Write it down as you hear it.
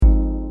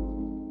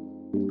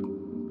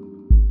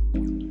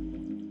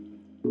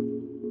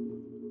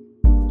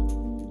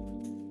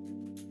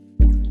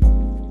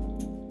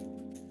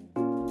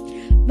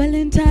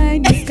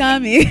Valentine is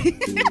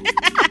coming.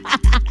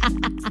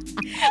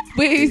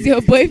 Where is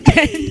your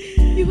boyfriend?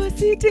 You were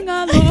sitting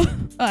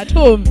alone at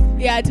home.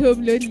 Yeah, at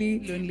home,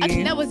 lonely.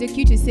 Actually, that was your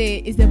cue to say,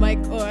 is the mic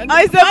on? Oh,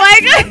 is the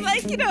mic on?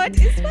 Like, you know what?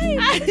 It's fine.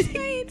 It's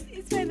fine.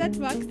 It's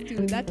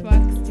fine. That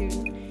works too.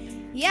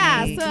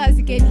 Yeah, so as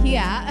you can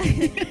hear,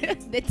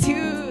 the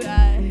two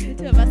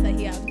of us are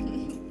here.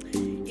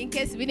 In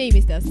case we know you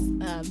missed us.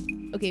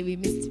 Okay, we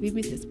missed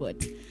the spot.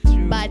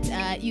 True. But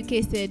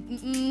UK said,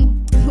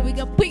 we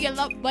can put your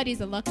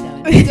bodies on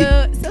lockdown.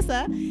 So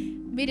Sosa,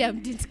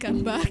 Miriam didn't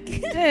come back.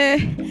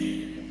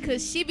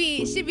 Because she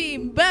be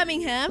in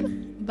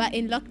Birmingham, but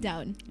in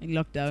lockdown. In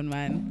lockdown,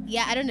 man.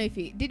 Yeah, I don't know if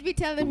did we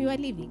tell them you were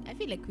leaving? I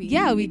feel like we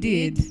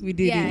did. We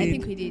did. Yeah, I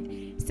think we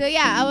did. So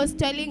yeah, I was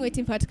toiling,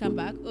 waiting for her to come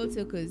back.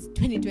 Also, because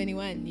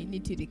 2021, you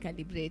need to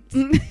recalibrate.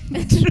 True.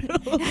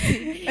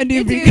 And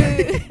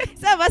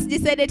some of us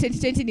decided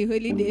 2020 the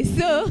holiday.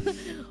 So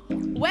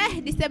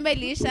where December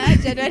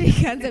Lisha, January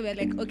comes, we're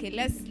like, okay,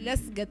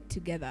 let's get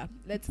together.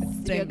 Let's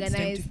reorganize.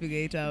 Time to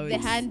figure it out. The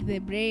hand, the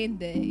brain,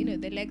 the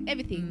leg,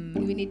 everything.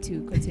 We need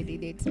to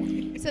consolidate.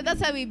 So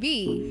that's how we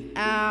be.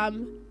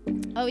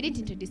 We didn't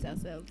introduce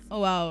ourselves. Oh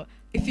wow!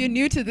 If you're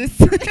new to this,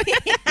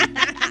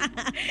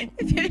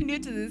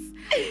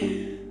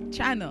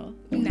 channel,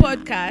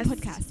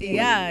 podcast,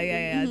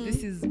 yeah.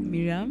 This is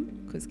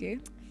Miriam Koske,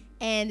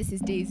 and this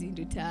is Daisy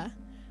Duta.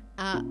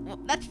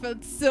 That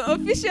felt so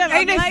official.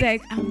 I know,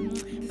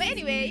 but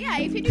anyway, yeah,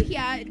 if you're new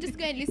here, just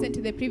go and listen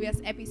to the previous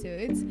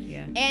episodes.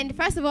 Yeah. And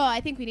first of all, I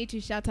think we need to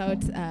shout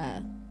out.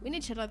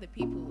 The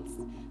peoples.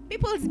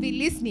 People's be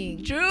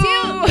listening. True.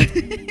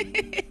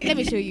 Let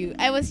me show you.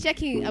 I was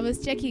checking our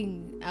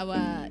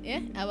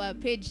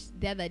page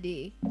the other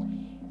day,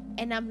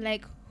 and I'm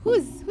like,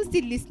 who's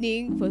still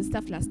listening for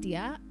stuff last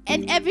year?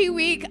 And every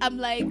week I'm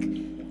like,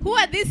 who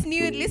are these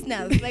new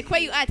listeners? Like,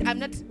 where you at? I'm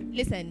not.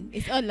 Listen,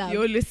 it's all love.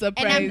 You're always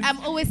surprised. And I'm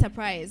always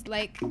surprised.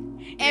 Like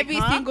every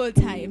single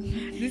time.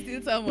 There's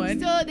still someone.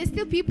 So there's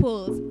still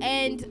people,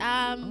 and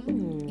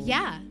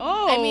yeah.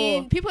 Oh. I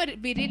mean, people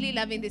be really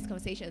loving these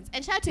conversations.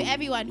 And shout out to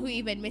everyone who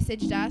even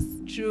messaged us.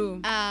 True.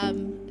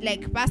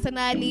 Like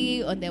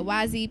personally on the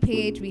Wazi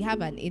page. We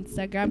have an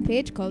Instagram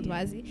page called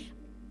Wazi.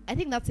 I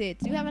think that's it.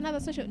 Do you have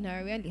another social?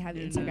 No, we only have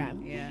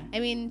Instagram. Yeah. I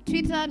mean,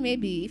 Twitter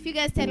maybe. If you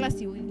guys tell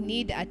us you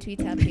need a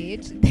Twitter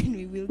page,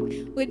 then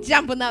we'll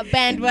jump on that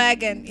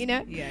bandwagon, you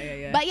know?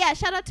 Yeah. But yeah,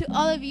 shout out to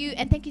all of you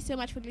and thank you so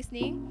much for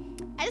listening.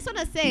 I just want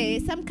to say,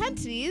 some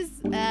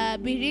countries be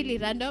really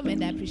random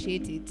and I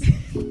appreciate it.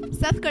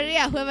 South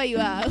Korea, whoever you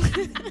are.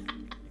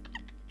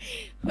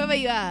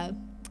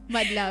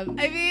 Mad love.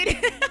 I mean,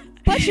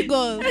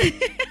 Portugal.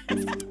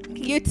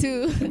 You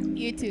too.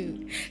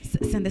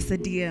 Send us a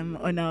DM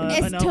on our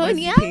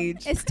Estonia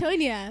page.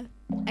 Estonia,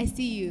 I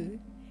see you.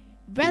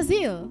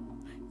 Brazil,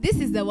 this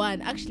is the one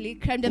actually.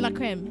 Creme de la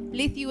creme.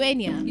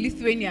 Lithuania.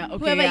 Okay.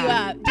 Whoever you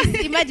are, just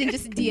imagine.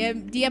 Just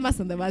DM us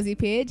on the Wazi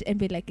page and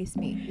be like, it's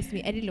me.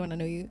 I really want to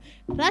know you.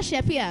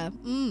 Russia, Pia.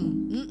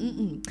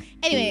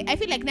 Anyway, I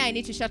feel like now I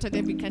need to shout out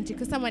every country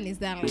because someone is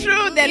there. Like,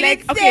 true. They're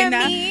like, okay,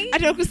 now I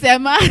don't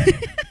kusema.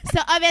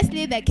 So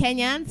obviously the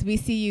Kenyans, we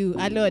see you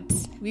a lot.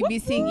 We be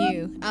seeing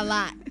you a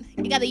lot.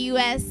 You got the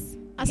US,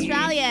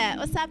 Australia.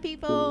 What's up,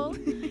 people?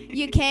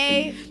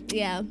 UK,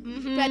 yeah.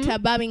 Go to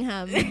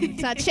Birmingham.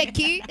 So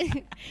Czechia,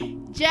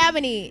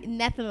 Germany,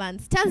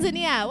 Netherlands,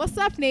 Tanzania. What's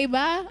up,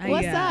 neighbor?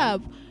 What's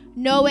up?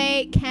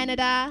 Norway,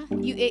 Canada,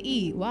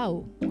 UAE.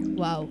 Wow.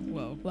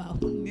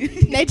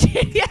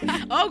 Nigeria.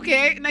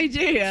 Okay,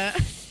 Nigeria.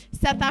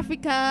 South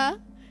Africa.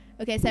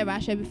 Okay, I said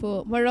Russia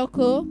before.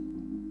 Morocco.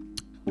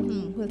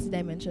 What did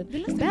I mention?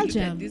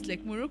 Belgium. This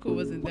like Morocco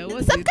wasn't there.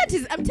 Was some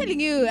countries, I'm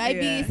telling you, I'd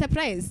be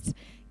surprised.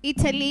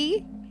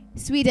 Italy,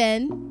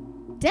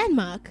 Sweden,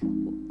 Denmark.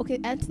 Okay,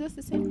 and that's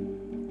the same.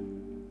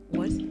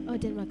 What? Oh,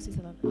 Denmark,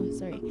 Switzerland. Oh,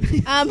 sorry.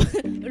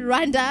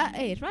 Rwanda.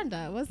 Hey,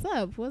 Rwanda. What's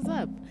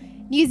up?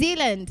 New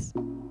Zealand,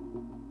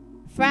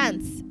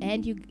 France,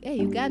 and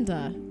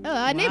Uganda. Oh,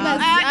 our neighbors.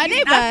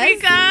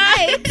 Africa.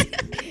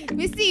 Right.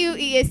 We see you,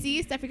 EAC,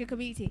 East Africa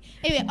Community.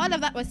 Anyway, all of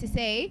that was to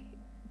say,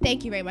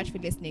 thank you very much for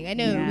listening. I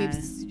know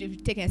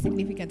we've taken a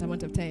significant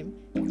amount of time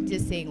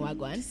just saying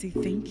wagwan. Say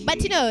thank you.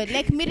 But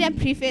like Miriam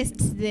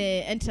prefaced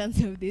the entrance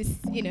of this,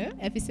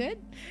 episode.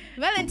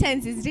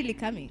 Valentine's is really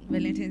coming.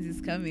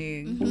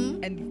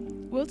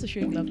 And we're also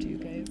showing love to you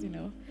guys,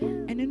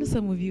 And I know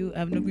some of you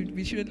have not going to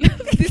be showing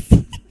love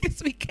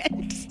this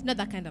weekend. Not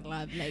that kind of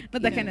love,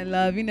 kind of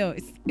love,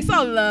 It's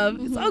all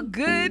love. It's all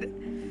good.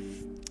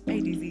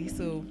 Hey, Dizzy,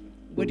 so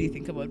what do you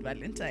think about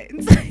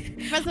Valentine's?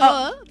 First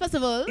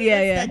of all,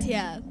 yeah. Start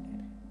here.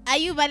 Are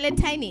you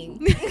Valentining?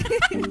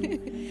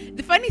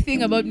 The funny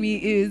thing about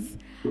me is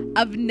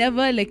I've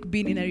never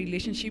been in a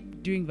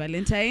relationship during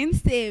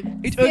Valentine's. Same.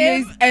 It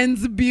always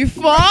ends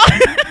before.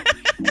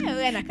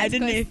 I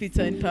don't know if it's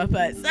on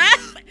purpose.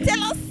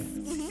 Tell us.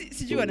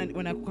 sijui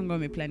wanakuanga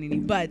wameplan nini,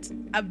 but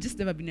I've just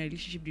never been in a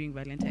relationship during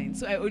Valentine's,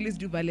 so I always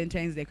do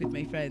Valentine's like with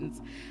my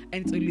friends,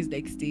 and it's always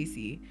like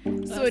Stacy.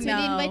 So now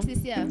you invite this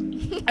year.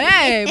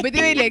 hey, but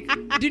they were like,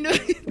 do you know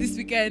this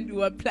weekend we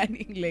were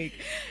planning like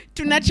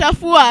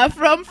tunachafua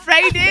from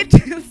Friday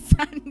to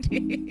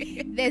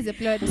Sunday. There's a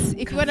plot.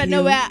 If you want to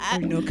know where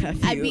no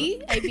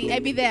curfew. I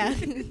be there.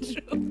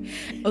 True.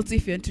 Also,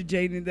 if you want to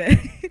join in the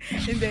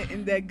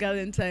in the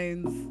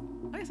Galentine's,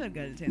 I said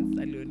Galentine's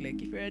alone.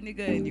 Like if you're a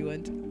nigga and you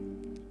want,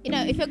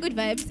 if you're good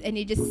vibes and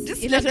you just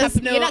let us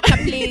know. You're not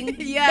coupling.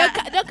 Yeah.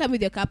 Don't come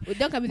with your couple.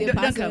 Don't come with your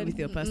person. Don't come with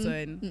your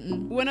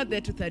person. We're not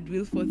there to third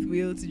wheel, fourth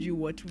wheel, to do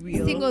what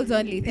wheel. Singles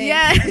only. Thanks.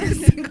 Yeah,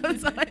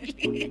 singles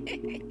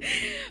only.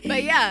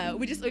 But yeah,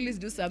 we just always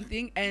do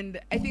something, and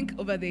I think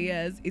over the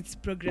years it's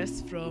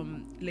progressed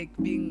from like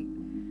being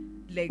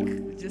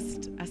like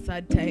just a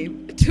sad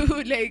time to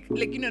like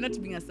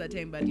not being a sad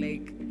time, but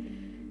like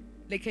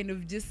kind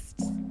of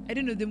just, I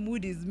don't know, the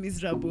mood is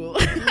miserable.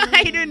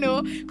 I don't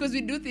know, because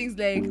we do things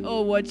like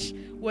watch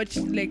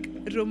like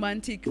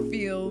romantic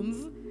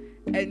films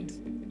and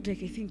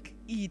like I think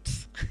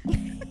eat.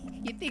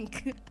 You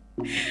think?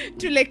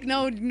 To like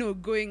now,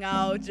 going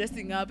out,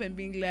 dressing up and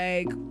being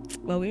like,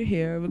 well, we're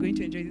here, we're going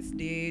to enjoy this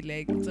day.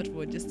 Like it's not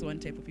for just one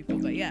type of people,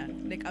 but yeah,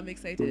 like I'm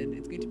excited.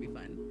 It's going to be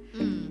fun.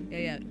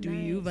 Yeah. Do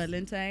nice. you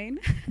Valentine?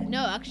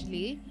 No,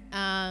 actually.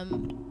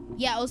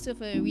 Yeah, also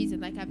for a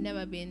reason. Like I've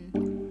never been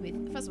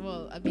with. First of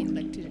all, I've been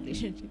like 2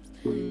 relationships.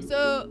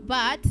 So,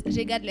 but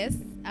regardless,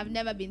 I've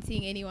never been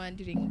seeing anyone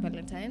during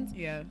Valentine's.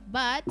 Yeah.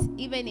 But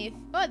even if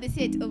they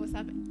say it almost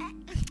happened.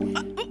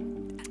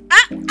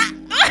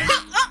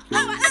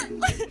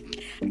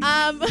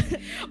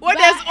 What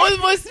does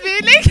almost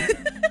feeling?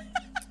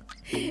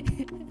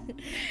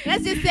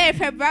 Let's just say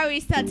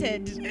February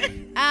started.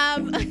 I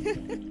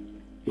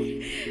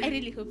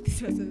really hope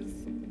this was.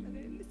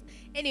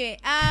 Anyway,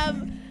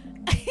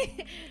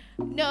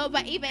 no,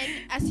 but even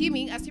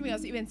assuming I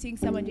was even seeing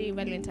someone during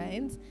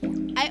Valentine's,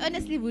 I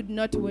honestly would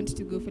not want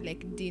to go for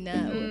like dinner.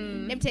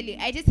 Let me tell you,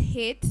 I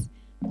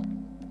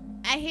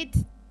hate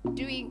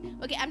doing.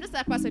 Okay, I'm just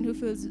that person who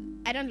feels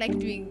I don't like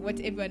doing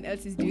what everyone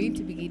else is doing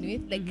to begin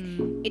with. Like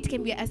it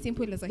can be as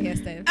simple as a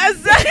hairstyle.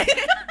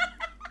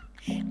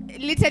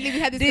 Literally, we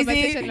had this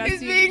conversation last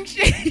week. Being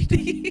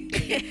shady.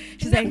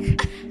 She's like,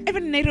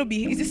 everyone in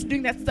Nairobi is just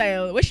doing that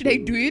style. Where should I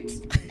do it?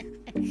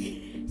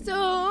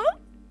 So,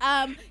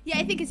 yeah,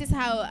 I think it's just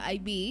how I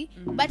be.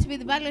 But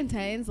with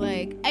Valentine's,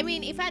 like, I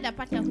mean, if I had a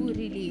partner who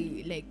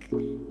really like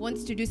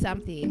wants to do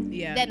something,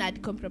 then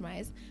I'd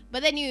compromise.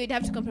 But then you'd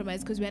have to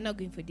compromise because we're not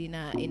going for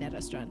dinner in a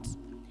restaurant.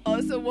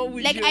 Also, what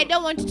would you? I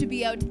don't want to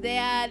be out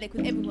there like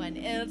with everyone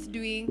else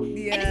doing.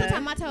 Yeah. And it's not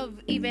a matter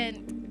of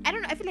even. I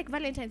don't know. I feel like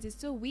Valentine's is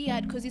so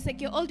weird because it's like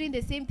you're all doing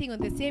the same thing on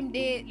the same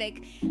day.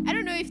 Like I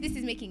don't know if this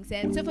is making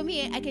sense. So for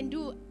me, I can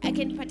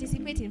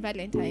participate in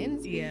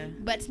Valentine's. Yeah.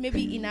 But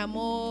maybe in a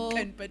more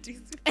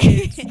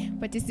participate.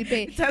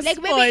 Like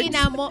sport. Maybe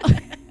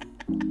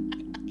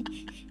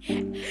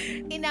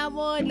in a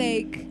more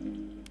like.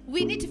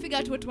 We need to figure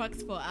out what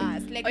works for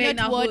us, like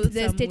not what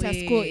the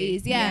status quo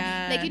is.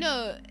 Yeah, like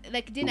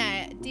like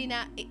dinner.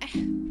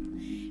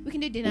 We can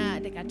do dinner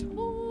like at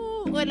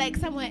home or like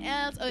somewhere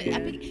else, or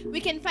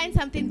we can find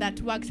something that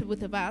works for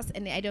both of us,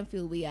 and I don't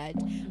feel weird.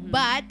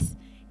 But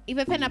if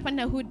I find a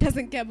partner who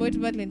doesn't care about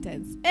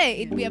Valentine's,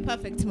 it'd be a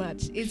perfect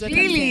match. Is what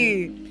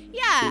really? I'm saying.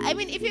 Yeah, I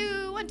mean, if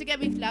you want to get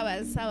me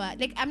flowers, sour.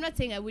 Like I'm not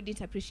saying I wouldn't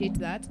appreciate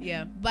that.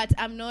 Yeah, but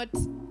I'm not.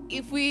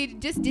 If we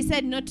just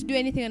decide not to do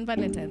anything on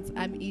Valentine's,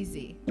 I'm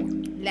easy.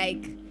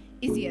 Like,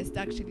 easiest,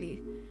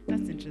 actually.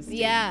 That's interesting.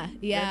 Yeah.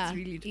 That's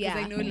really true. Because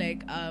I know,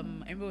 like, I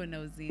remember when I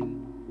was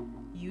in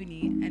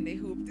uni, and I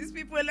hope these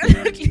people are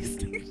not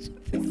listening to this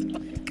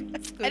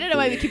podcast. I don't know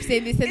why we keep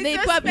saying this, and they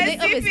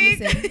always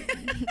listen.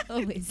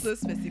 Always. So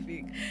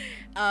specific.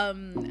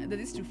 There's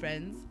these 2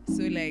 friends,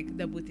 so, like,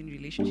 they're both in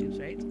relationships,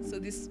 right? So,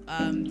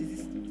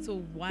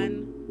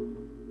 one...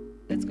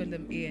 Let's call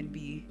them A and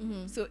B.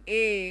 So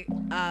A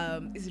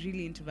is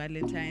really into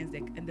Valentine's,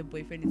 like, and the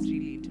boyfriend is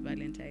really into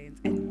Valentine's,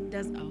 and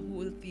does a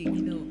whole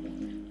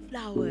thing,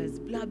 flowers,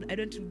 blah blah. I don't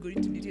want to go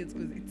into details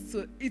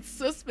because it's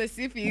so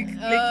specific.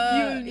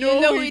 Like you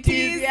know who it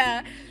is.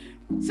 Yeah.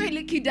 So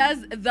like he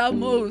does the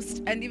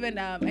most, and even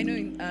I know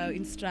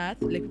in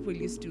Strath, like people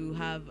used to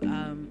have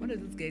what are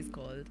those guys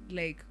called?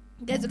 Like.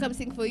 Guys who come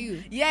sing for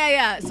you.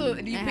 Yeah. So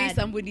you pay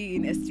somebody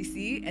in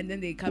STC, and then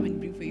they come and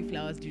bring for you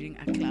flowers during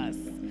a class.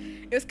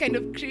 It was kind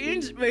of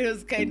cringe, but it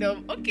was kind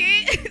of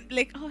okay.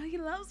 Like, oh, he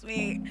loves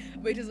me.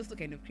 But it was also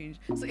kind of cringe.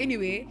 So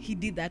anyway, he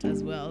did that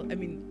as well. I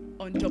mean,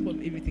 on top of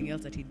everything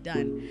else that he'd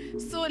done.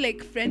 So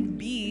like friend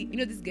B,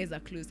 these guys are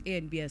close. A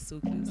and B are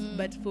so close.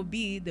 But for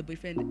B, the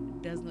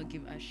boyfriend does not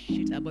give a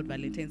shit about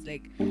Valentine's.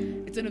 Like,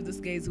 it's one of those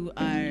guys who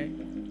are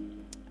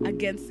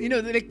against,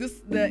 like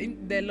this,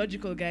 the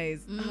logical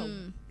guys.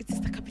 It's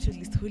just a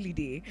capitalist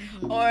holiday.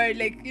 Or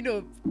like, I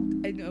know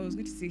I was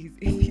going to say he's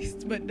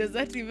atheist, but does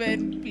that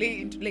even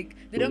play into, like,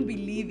 they don't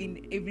believe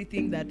in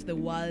everything that the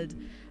world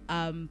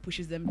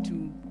pushes them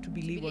to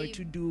believe or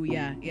to do.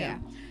 Yeah.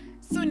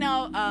 So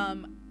now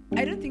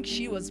I don't think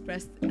she was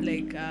pressed,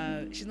 like,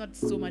 she's not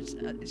so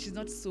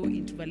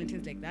into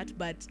Valentine's like that,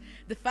 but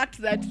the fact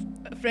that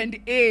friend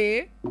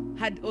A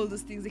had all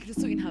those things, like, it was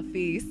so in her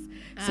face,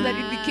 so that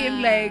it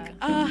became like,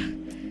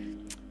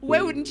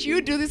 why wouldn't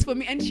you do this for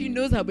me? And she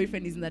knows her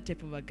boyfriend isn't that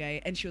type of a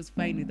guy, and she was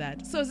fine with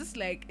that. So it's just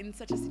like, in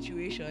such a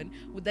situation,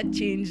 would that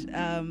change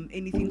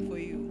anything for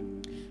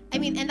you? I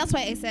mean, and that's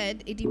why I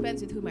said it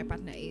depends with who my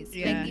partner is.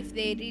 Yeah. Like, if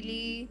they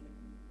really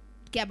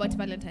care about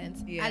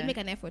Valentine's, Yeah. I'll make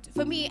an effort.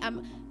 For me,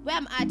 where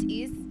I'm at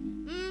is,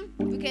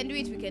 we can do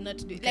it, we cannot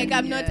do it. Like,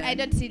 I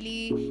don't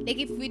really, like,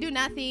 if we do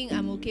nothing,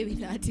 I'm okay with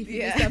that. If we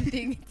do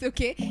something, it's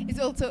okay. It's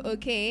also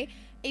okay.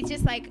 It's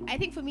just like, I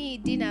think for me,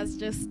 dinner's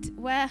just,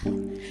 well.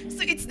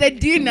 So it's the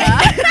dinner.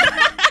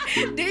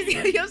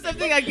 Daisy, you have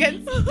something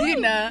against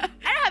dinner?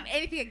 I don't have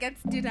anything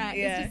against dinner. Yeah.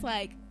 It's just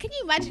like, can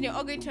you imagine you're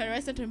all going to a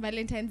restaurant on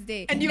Valentine's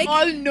Day? And you like,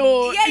 all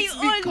know yeah, it's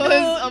you all because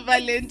know. of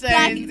Valentine's.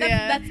 Exactly.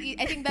 That's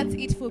it. I think that's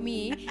it for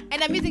me.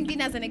 And I'm using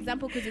dinner as an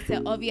example because it's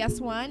an obvious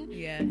one.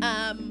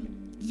 Yeah.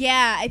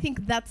 Yeah, I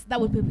think that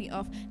would put me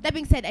off. That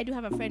being said, I do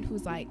have a friend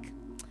who's like,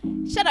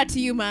 shout out to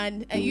you,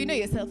 man. You know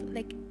yourself.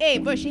 Like, hey,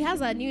 bro, she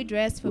has a new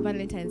dress for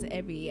Valentine's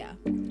every year.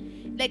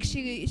 Like,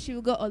 she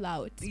will go all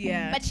out.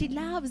 Yeah. But she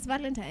loves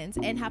Valentine's,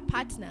 and her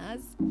partner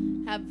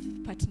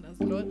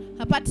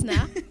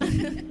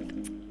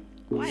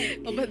why?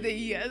 Over the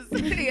years.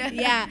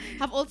 Yeah,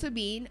 have also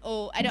been,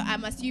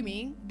 I'm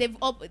assuming they've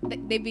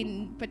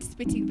been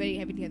participating very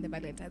heavily on the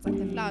Valentine's, like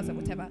the flowers or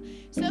whatever.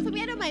 So for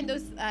me, I don't mind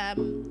those.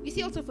 You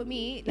see, also for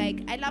me,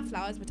 like, I love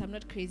flowers, but I'm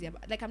not crazy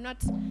about, like, I'm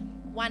not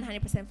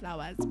 100%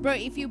 flowers, bro.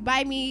 If you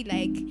buy me,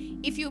 like,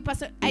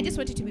 I just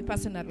want it to be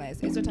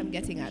personalized. Is what I'm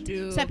getting at.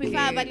 So I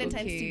prefer Valentine's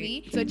to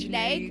be so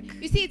generic.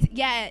 like, you see,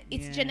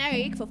 it's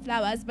generic for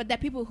flowers, but there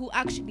are people who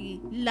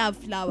actually love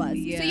flowers.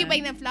 Yeah. So you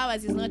buying them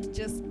flowers is not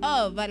just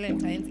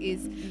Valentine's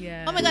is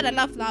oh my god, I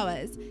love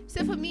flowers.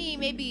 So for me,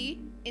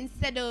 maybe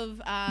instead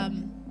of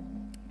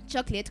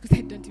chocolate, because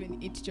I don't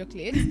even eat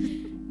chocolate,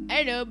 I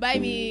don't know, buy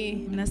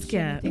me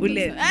Mnasikia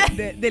ule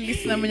the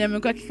listener mwenye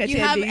amekuwa you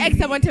have X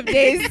amount of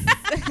days.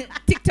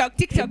 TikTok.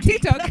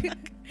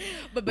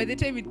 But by the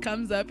time it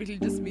comes up, it'll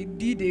just be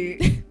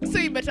D-Day. So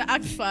you better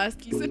act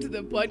fast. Listen to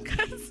the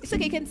podcast. It's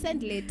okay, you can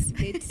send late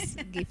gifts.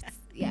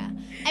 Yeah.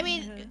 I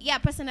mean,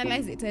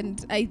 personalize it.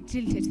 And I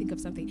really try to think of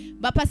something.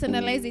 But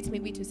personalize it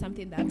maybe to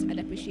something that I'd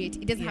appreciate.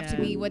 It doesn't have to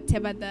be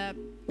whatever the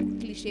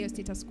cliche or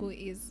status quo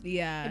is.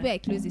 Yeah. Maybe I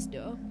close this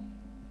door.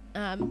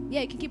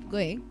 You can keep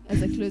going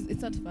as I close.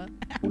 It's not far.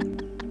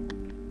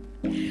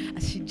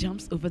 As she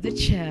jumps over the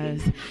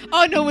chairs.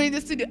 Oh no, we're in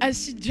the studio.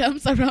 As she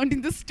jumps around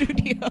in the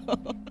studio.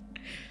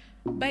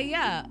 But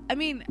yeah, I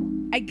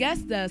mean, I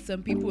guess there are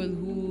some people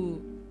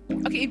who,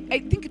 okay, I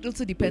think it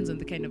also depends on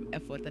the kind of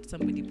effort that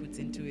somebody puts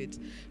into it.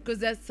 Because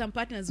there's some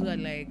partners who are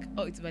like,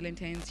 oh, it's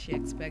Valentine's, she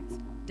expects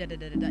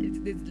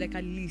there's like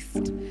a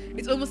list.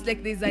 It's almost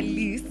like there's a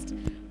list.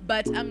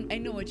 But I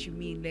know what you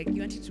mean. Like,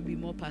 you want it to be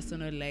more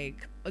personal,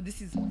 like, oh,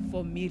 this is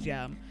for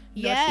Miriam.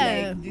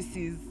 Yeah. Not like, this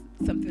is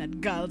something that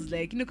girls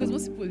like, because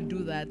most people do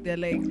that. They're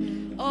like,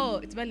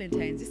 oh, it's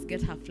Valentine's, just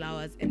get her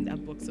flowers and a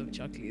box of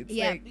chocolates.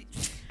 Yeah. Like,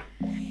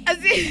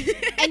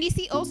 and you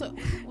see also,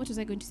 what was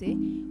I going to say?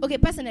 Okay,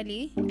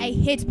 personally, I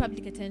hate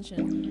public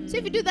attention. So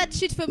if you do that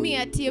shit for me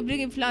at you're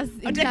bringing flowers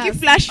I'll in take class, you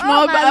flash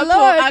mob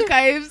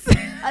archives.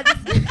 I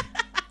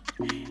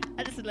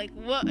just like,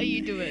 what are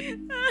you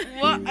doing?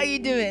 What are you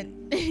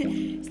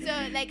doing? So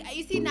like,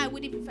 you see, now I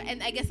wouldn't prefer,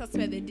 and I guess that's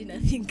where the dinner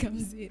thing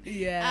comes in.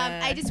 Yeah.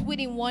 I just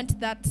wouldn't want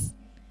that.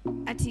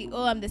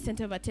 I'm the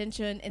center of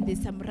attention and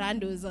there's some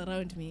randos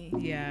around me.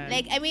 Yeah.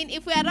 Like, I mean,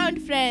 if we're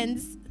around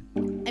friends,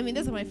 I mean,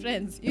 those are my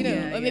friends, you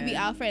know, or maybe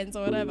our friends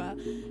or whatever.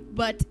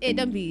 But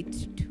don't be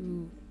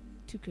too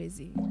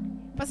crazy.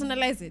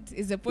 Personalize it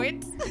is the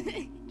point.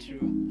 True.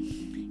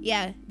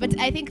 Yeah, but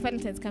I think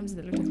Valentine's comes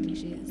with a lot of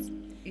cliches.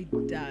 It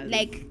does.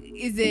 Like,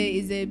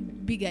 is a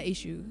bigger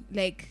issue.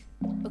 Like,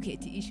 okay,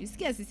 the issues.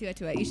 Yes, you see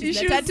what are issues.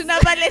 That to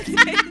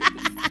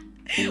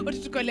Valentine's. What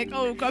to call, like,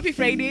 oh, Coffee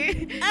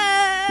Friday?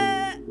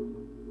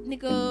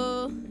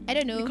 Nico, I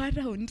don't know. Nico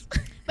around.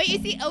 But you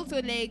see,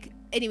 also, like,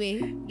 anyway,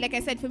 like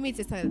I said, for me, it's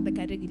just like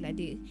a regular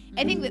day.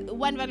 I think the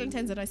one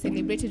Valentine's that I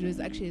celebrated was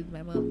actually with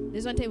my mom.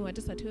 There's one time we were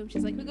just at home.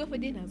 She's like, we go for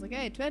dinner. I was like,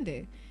 hey,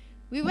 20.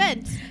 We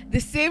went. The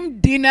same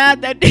dinner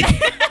that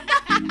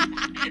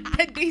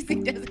that Daisy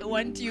doesn't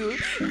want you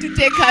to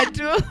take her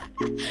to.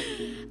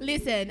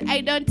 Listen,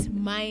 I don't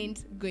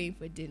mind going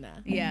for dinner.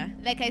 Yeah.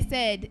 Like I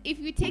said, if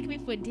you take me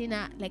for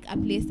dinner, like a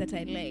place that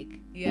I like,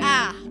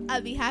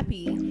 I'll be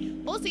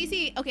happy. Also, you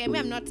see, okay, I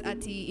mean, I'm not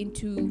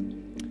into.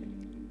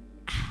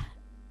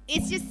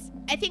 It's just,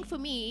 I think for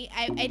me,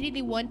 I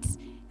really want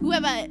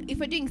whoever, if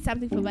we're doing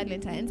something for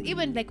Valentine's,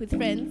 even like with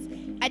friends,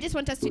 I just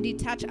want us to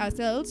detach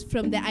ourselves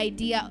from the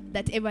idea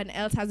that everyone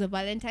else has a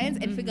Valentine's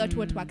and figure out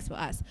what works for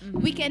us.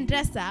 We can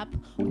dress up,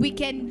 we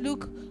can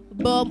look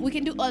boom, we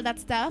can do all that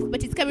stuff,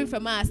 but it's coming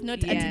from us,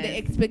 not until the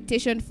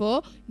expectation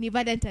for ni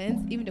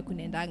Valentine's, even the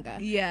kunendanga.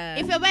 Yeah.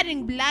 If you're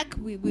wearing black,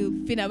 we will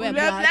finna wear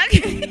black.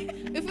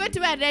 If we want to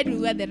wear red,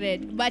 we'll wear the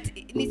red. But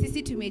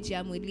nisisi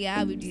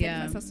tumejiamulia, we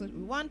decide that's what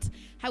we want,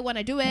 how we want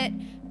to do it.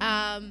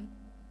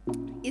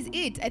 Is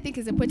it? I think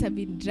is the point I've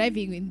been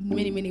driving in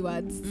many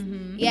words.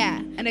 Mm-hmm. Yeah.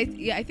 And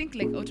I think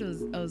like also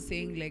I was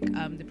saying like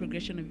the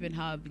progression of even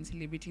how I've been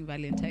celebrating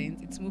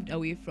Valentine's, it's moved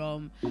away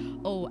from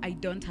I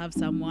don't have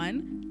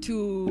someone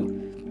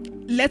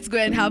to let's go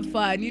and have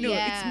fun. You know,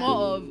 it's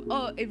more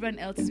of everyone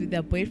else is with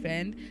their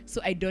boyfriend,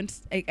 so I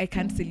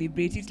can't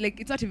celebrate. It's like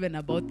it's not even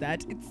about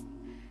that. It's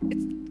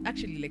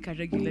actually like a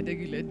regular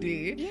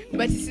day,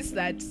 but it's just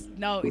that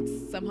now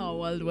it's somehow a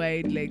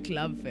worldwide like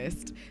love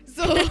fest.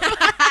 So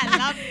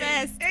love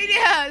fest.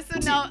 Yeah. So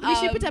now we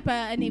should put up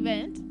an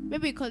event.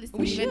 Maybe we call this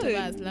the event of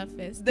ours, Love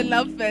Fest. The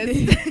Love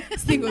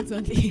Fest. Singles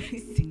only.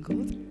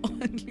 Singles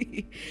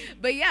only.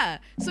 But yeah,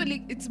 so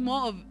like it's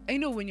more of, I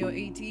know when you're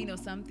 18 or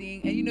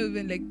something, and you know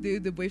even like the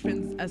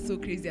boyfriends are so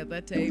crazy at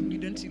that time, you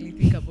don't really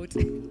think about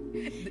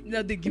it.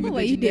 Now they give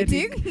you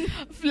dating?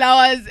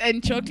 Flowers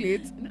and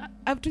chocolates.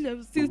 I've told you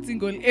I'm still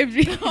single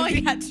every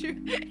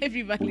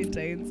every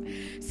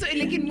Valentine's. So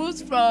like it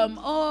moves from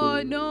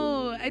oh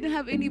no, I don't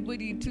have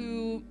anybody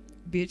to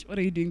bitch, what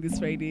are you doing this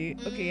Friday?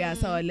 Okay, yeah,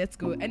 so let's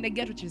go. And I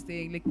get what you're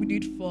saying. Like we do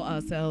it for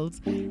ourselves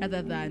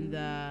rather than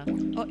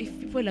if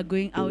people are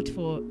going out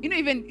for, you know,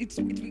 even it's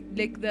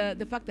like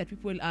the fact that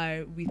people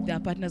are with their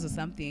partners or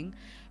something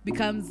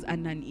becomes a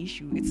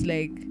non-issue. It's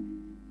like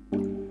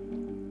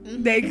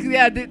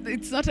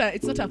it's not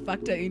a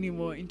factor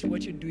anymore into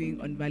what you're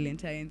doing on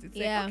Valentine's. It's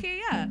like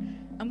okay,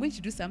 I'm going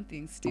to do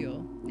something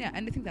still. Yeah,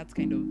 and I think that's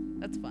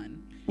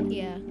fun.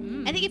 Yeah.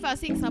 I think if I was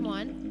seeing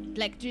someone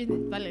like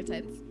during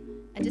Valentine's,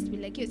 I'd just be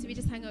like, yo, so we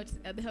just hang out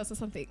at the house or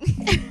something.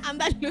 And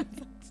that looks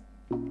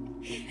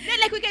then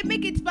like we can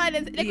make it fun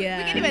and like we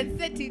can even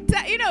set it,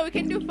 you know, we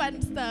can do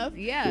fun stuff.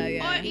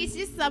 Yeah. Or it's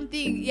just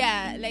something,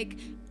 like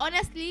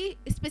honestly,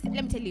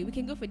 let me tell you, we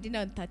can go for dinner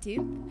on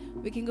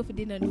 13th, we can go for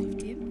dinner on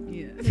 15th.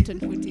 Yeah. Not on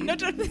 14th.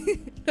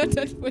 not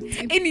on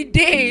 14th. Any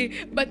day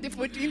but the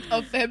 14th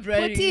of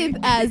February.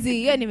 14th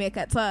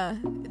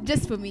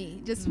just for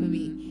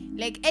me.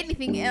 Like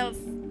anything else,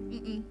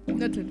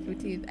 not on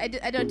 14th. I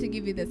don't want to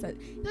give you this.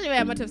 It's not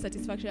a matter of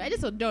satisfaction. I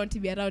just don't want to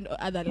be around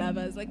other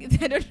lovers. Like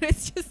I don't know.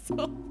 It's just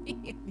so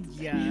weird.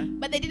 Yeah.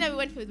 But the dinner we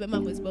went for with my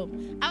mom was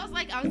bomb. I was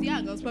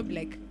young. I was probably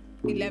like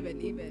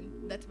 11 even.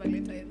 That's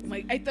Valentine's.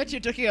 I thought you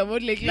were talking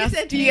about like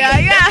last year.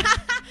 Yeah.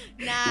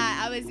 Nah,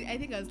 I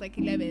think I was like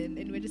 11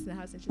 and we were just in the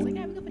house and she was like,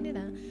 yeah, we go for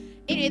dinner.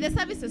 Anyway, the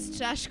service was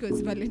trash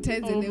because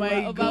Valentine's and they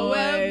were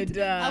overwhelmed.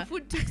 Our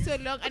food took so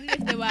long. I don't know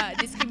if they were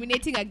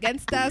discriminating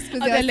against us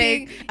because they were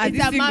saying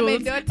it's a mom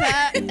and daughter.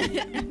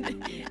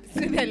 So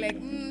they're like,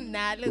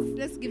 nah,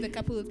 let's give the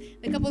couples.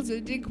 The couples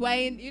will drink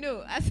wine, you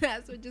know, as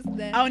we're just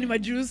there. I want my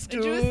juice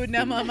too.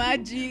 Na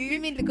mamaji. We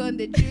mean to go on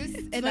the juice.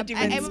 And I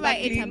remember I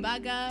ate a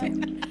burger.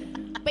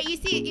 But you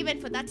see,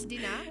 even for that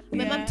dinner,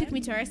 my mom took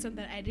me to a restaurant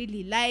that I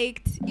really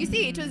liked. You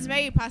see, it was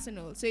very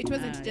personal. So it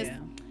wasn't just,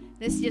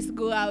 let's just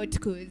go out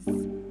because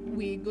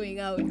we're going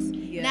out.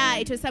 Yeah. Nah,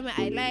 it was somewhere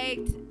I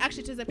liked.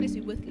 Actually, it was a place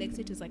we both liked.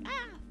 So it was like,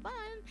 fun.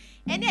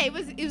 And yeah, it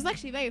was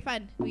actually very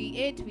fun. We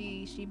ate,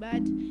 we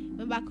shibared,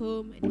 went back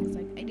home, and it was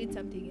like, I did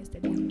something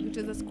yesterday, which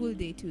was a school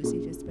day too, so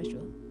it was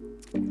special.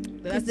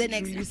 That's the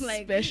next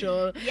like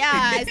special. Yeah,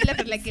 I slept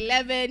at like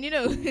 11, you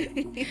know.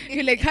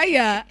 You're like,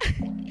 hiya,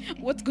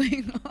 what's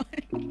going on?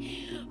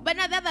 But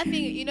now the other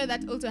thing, you know,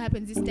 that also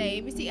happens this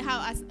time. You see how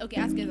us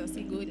guys are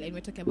single, and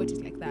we're talking about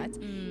it like that.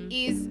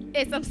 Is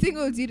some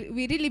singles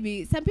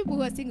some people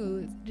who are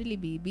single really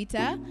be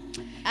bitter.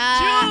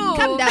 True.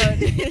 Calm down.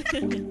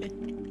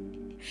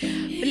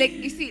 Like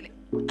you see,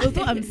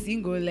 although I'm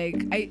single,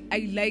 like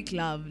I like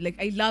love, like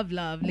I love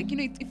love, like you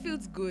know it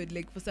feels good,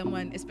 like for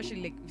someone,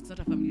 especially like if it's not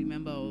a family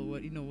member or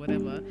what, you know,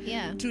 whatever.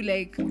 Yeah. To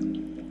like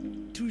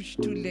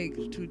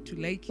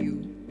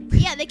you.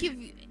 Yeah, like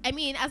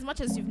as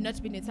much as you've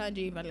not been in town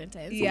during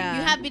Valentine's, you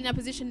have been in a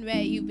position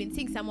where you've been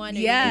seeing someone,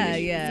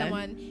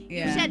 someone,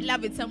 you shared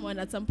love with someone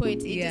at some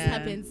point. It just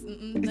happens.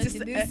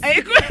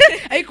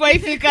 I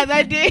quite feel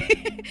that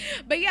day.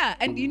 But yeah,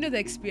 and you know the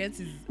experience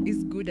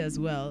is good as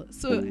well.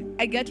 So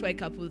I get why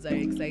couples are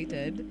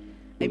excited.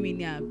 I mean,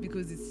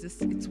 because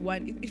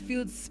it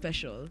feels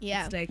special.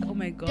 Yeah. It's like, oh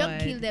my God. Don't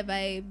kill the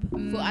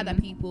vibe for other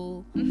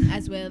people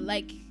as well.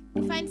 Like,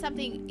 find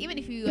something, even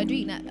if you are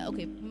doing that.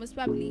 Okay, most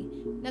probably,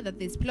 not that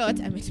there's plot,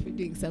 I meant to be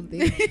doing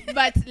something.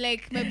 But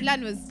like, my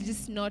plan was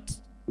just not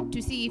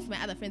to see if my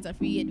other friends are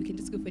free and we can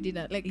just go for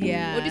dinner. Like,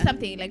 or do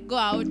something, like go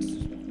out,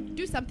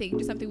 do something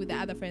with the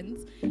other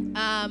friends.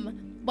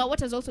 But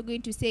what I was also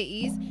going to say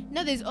is,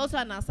 now there's also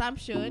an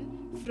assumption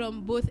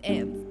from both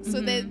ends.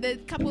 So the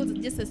couples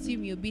just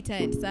assume you're bitter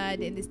and sad,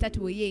 and they start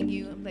worrying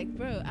you. I'm like,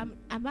 bro,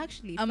 I'm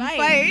actually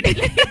fine.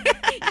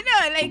 You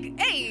know, like,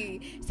 hey.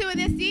 So when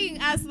they're seeing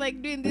us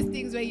like doing these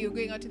things where you're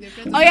going out to their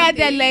friends,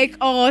 they're like,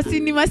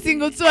 cinema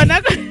single too.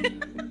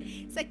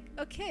 It's like,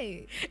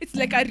 okay, It's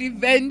like a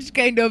revenge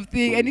kind of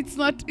thing, and it's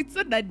not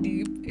that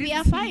deep. we are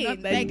It's fine.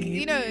 not that Like, deep.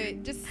 you know,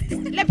 just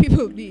let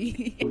people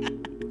be.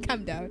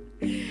 Calm down.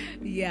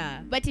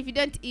 Yeah. But if you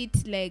don't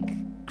eat, like,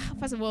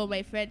 first of all,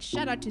 my friend,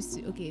 shout out to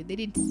okay, they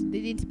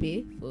didn't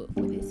pay for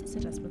this. It's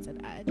not a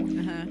sponsored ad.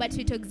 Uh-huh. But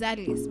Sweet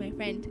Oxalis, my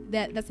friend,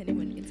 that's the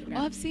name on Instagram.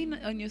 Oh, I've seen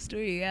it on your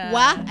story. Yeah.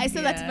 What? I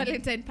saw that Yeah.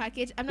 Valentine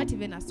package. I'm not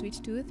even a sweet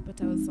tooth,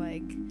 but I was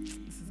like, This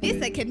is this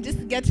good. I can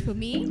just get for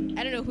me.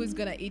 I don't know who's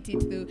gonna eat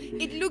it though.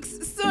 It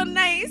looks so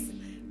nice.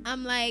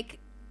 I'm like,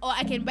 oh,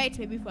 I can buy it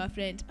maybe for a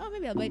friend. Oh,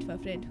 maybe I'll buy it for a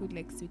friend who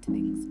likes sweet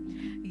things.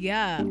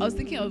 Yeah, I was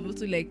thinking of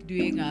also like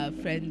doing a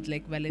friend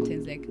like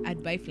Valentine's. Like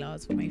I'd buy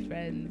flowers for my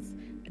friends.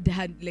 They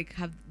had like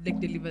have like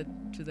delivered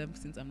to them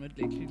since I'm not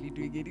like really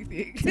doing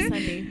anything. It's a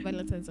Sunday.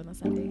 Valentine's on a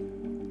Sunday.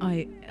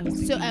 I was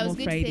thinking So I was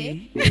more going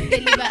Friday. to say,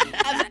 deliver.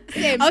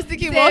 Same. I was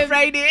thinking more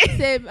Friday.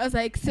 Same. I was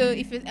like, so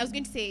I was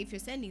going to say, if you're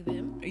sending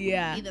them,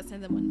 Yeah. either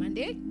send them on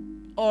Monday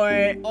Or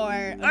or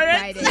on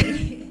Alright.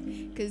 Friday,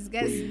 because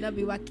guys will not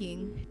be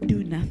working.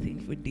 do nothing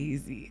for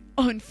Daisy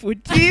on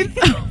 14th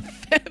of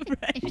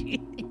February.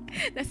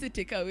 That's the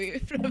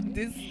takeaway from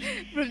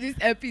this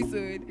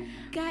episode.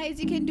 Guys,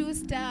 you can do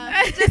stuff.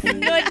 Just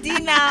no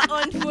dinner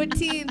on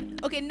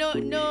 14th. Okay, no,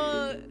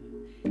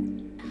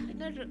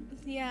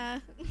 yeah.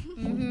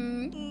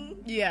 Mm-hmm.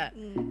 Yeah.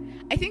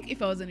 I think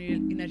if I was in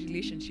a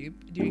relationship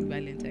during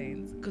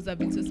Valentine's, because I've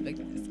been so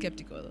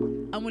skeptical.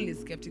 I'm always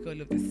skeptical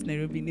of these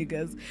Nairobi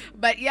niggas.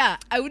 But yeah,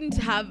 I wouldn't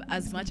have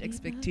as much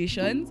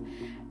expectations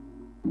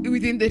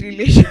within the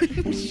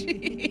relationship.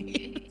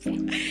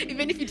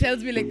 Even if he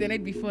tells me like the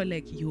night before,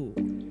 like, yo,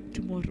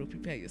 tomorrow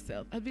prepare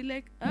yourself, I'll be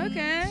like,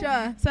 okay,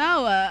 Sure.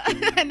 sour.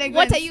 And I go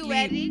What and are you sleep.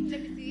 wearing?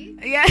 Let me see.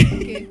 Yeah.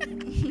 Okay.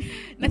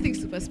 Nothing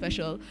super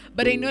special.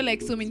 But I know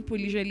like so many people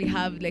usually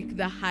have like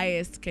the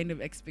highest kind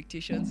of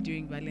expectations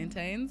during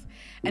Valentine's.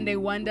 And I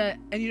wonder,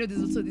 and you know,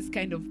 there's also this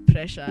kind of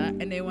pressure.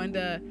 And I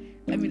wonder,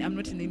 I mean, I'm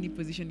not in any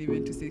position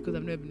even to say because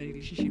I've never been in a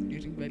relationship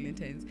during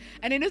Valentine's.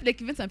 And I know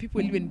like even some people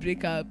even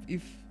break up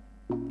if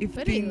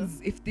For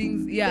things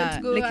yeah,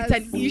 Don't go like it's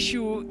as- an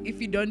issue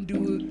if you don't do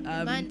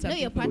Man, something know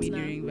your for me partner.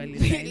 during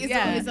Valentine's.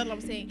 Yeah. Is all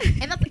I'm saying.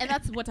 And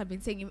that's what I've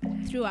been saying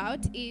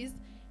throughout is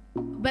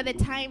by the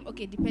time,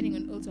 okay, depending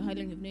on also how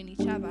long you've known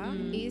each other,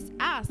 is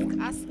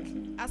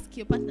ask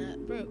your partner,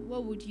 bro,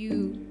 what would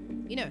you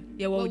know?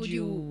 Yeah, what would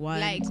you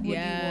want? Like, what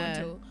Yeah.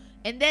 do you want to?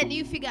 And then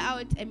you figure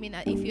out, I mean,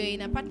 if you're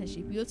in a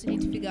partnership, you also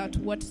need to figure out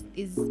what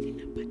is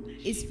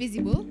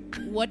feasible,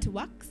 what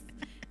works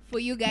for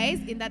you guys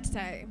in that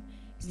time.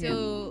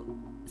 So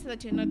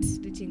that you're not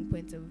reaching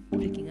points of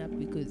breaking up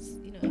because,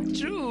 you know,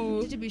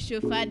 True. to be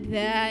chauffeured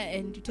there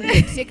and to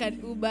take an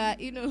Uber,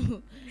 you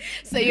know.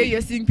 So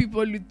you're seeing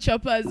people with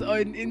choppers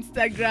on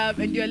Instagram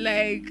and you're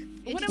like,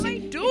 what am I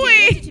You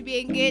doing? to be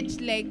engaged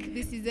like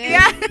this is it.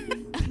 Yeah.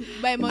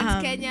 By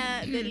Mount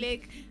Kenya, the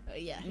lake. Oh,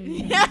 yeah.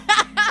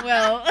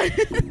 Well,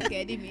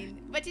 Okay, I didn't mean.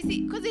 But you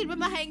see, because I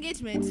remember her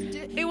engagement.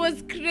 it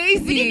was crazy.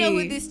 We didn't know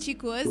who this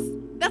chick was.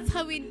 That's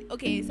how we.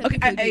 Okay, some Okay,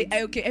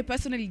 people did. I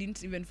personally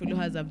didn't even follow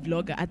her as a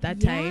vlogger at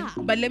that Yeah.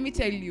 time. But let me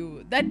tell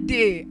you, that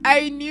day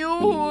I knew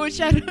who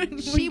Sharon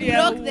She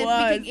Mundia broke the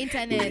was. freaking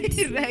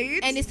internet. Right?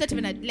 And it's not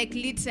even like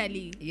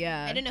literally.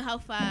 yeah. I don't know how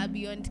far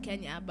beyond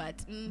Kenya,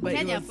 but, But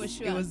Kenya it was, for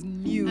sure. It was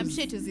news. I'm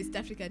sure it was East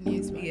African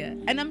news, man. Yeah,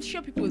 and I'm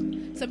sure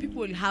some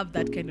people will have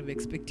that kind of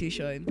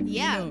expectation.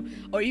 Yeah. You know?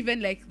 Or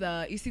even like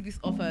you see these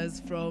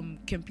offers from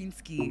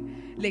Kempinski,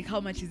 like how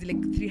much is it, like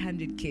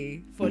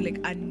 300K for like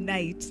a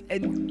night,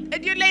 and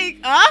you're like,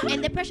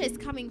 And the pressure is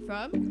coming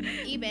from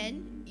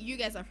even you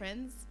guys are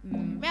friends.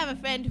 I have a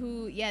friend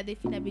who, they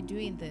finna be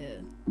doing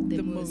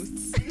the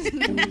most.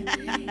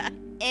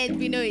 And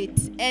we know it.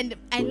 And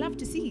I love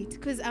to see it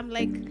because I'm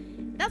like,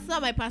 that's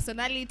not my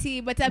personality,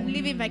 but I'm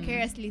living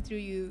vicariously through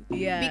you.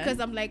 Yeah. Because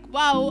I'm like,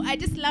 wow, I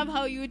just love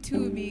how you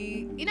two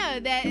be. You know,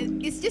 that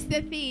it's just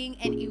the thing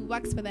and it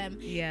works for them.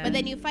 Yeah. But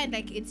then you find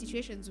like in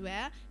situations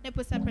where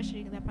people start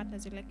pressuring their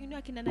partners, you're like, you know,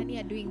 Akina Nani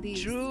are doing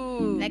this.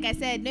 True. Like I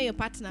said, know your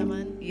partner,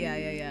 man.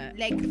 Yeah.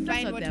 Like If that's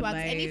find not what their works.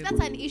 And if vibe.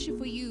 that's an issue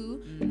for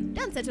you,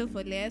 don't settle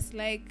for less.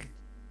 Like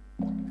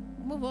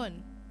move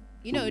on.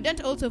 You know,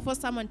 don't also force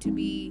someone to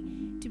be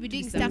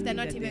doing stuff something they're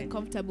not that even they-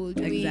 comfortable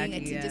doing. Exactly,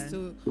 And yeah.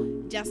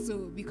 just so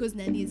because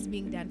Nani is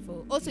being done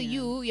for. Also,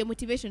 your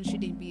motivation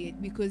shouldn't be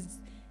because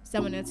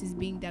someone else is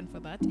being done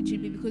for that. It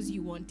should be because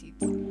you want it.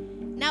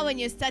 Now, when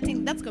you're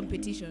starting, that's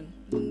competition.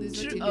 That's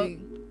what True. you're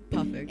doing.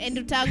 Perfect. And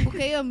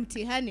utaanguka hiyo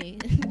mtihani.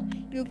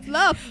 You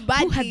flop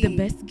badly. Who had the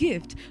best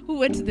gift? Who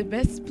went to the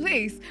best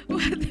place? Who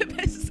had the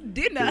best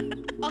dinner?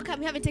 How come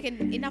we haven't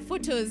taken enough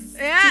photos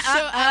Yeah, to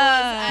show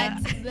I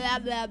was at blah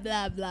blah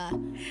blah blah.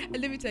 And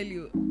let me tell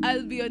you,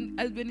 I'll be on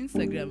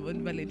Instagram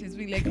on Valentine's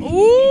being like,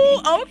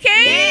 ooh,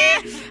 okay,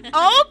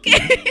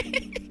 okay.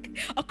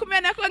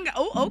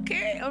 Oh,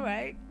 okay, all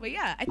right. But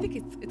yeah, I think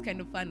it's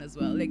kind of fun as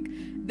well. Like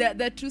there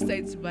are two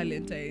sides to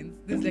Valentine's.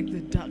 There's like the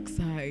dark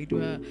side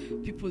where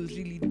people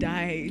really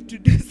die to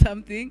do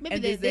something, Maybe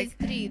and there's like,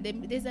 three.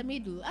 There's a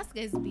middle. Ask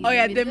guys. oh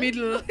yeah, the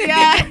middle.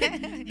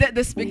 Yeah,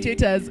 the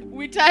spectators,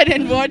 we turn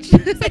and watch.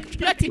 It's like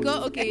plot you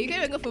go, okay, you can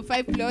even go for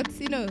 5 plots,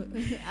 you know.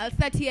 I'll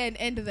start here and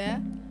end there.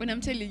 When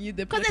I'm telling you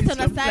the plot Because it's is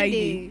on a from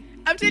Sunday. Friday.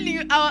 I'm telling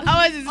you,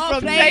 ours is Oh,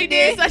 from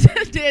Friday. Friday,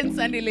 Saturday, and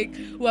Sunday. Like,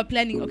 we are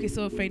planning. Okay,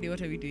 so Friday,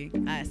 what are we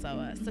doing?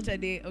 Sour.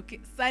 Saturday, okay.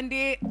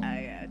 Sunday,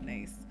 yeah,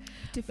 nice.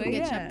 To But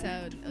forget yeah, chapter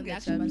on the forget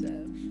actual chapter.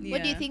 matter. Yeah.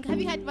 What do you think? Have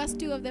you had verse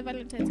 2 of the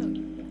Valentine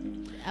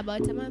song?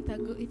 About a month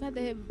ago. You've had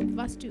the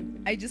verse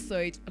 2. I just saw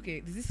it. Okay,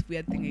 there's this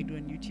weird thing I do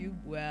on YouTube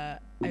where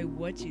I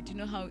watch it. You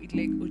know how it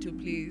like auto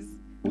plays,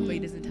 but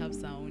it doesn't have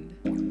sound.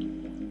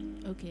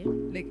 Okay.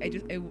 Like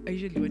I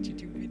usually watch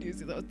YouTube videos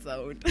without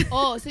sound.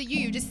 Oh, so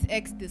you just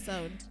X the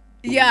sound.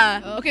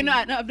 Yeah. Okay. Okay. No,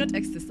 I've not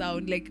X the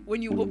sound. Like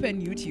when you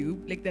open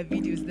YouTube, like the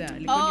videos there,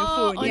 like on Oh, your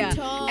phone, on yeah.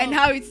 top. And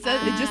how it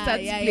just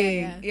starts yeah,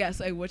 playing. yeah.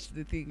 So I watched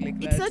the thing like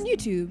It's that. on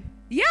YouTube.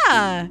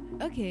 Yeah.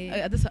 Okay.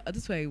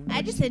 That's why I watched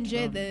I just it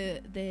enjoy from.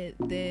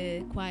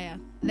 the choir,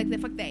 like the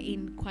fact they're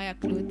in choir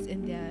clothes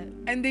and they're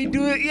And they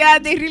do. Yeah,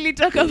 they really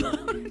talk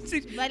about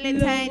it.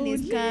 Valentine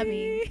is Lonely.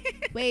 coming.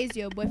 Where is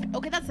your boyfriend?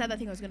 Okay, that's the other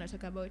thing I was gonna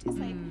talk about. It's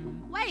like,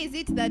 why is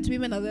it that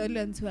women are the only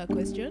ones who are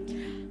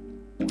questioned?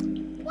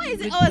 Why is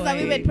it Good always that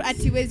women point.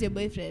 ati where's your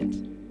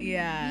boyfriend?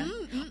 Yeah.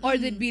 Or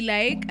they'd be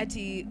like,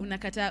 ati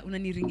unakata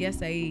unaniringia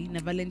sahi na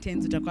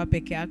Valentine's utakuwa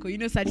peke yako. You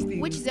know such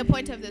things. Which is the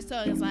point of the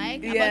song. It's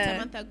like about Yeah. a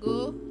month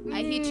ago,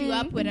 I hit you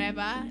up,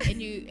 whatever,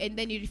 and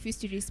then you refuse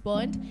to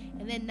respond,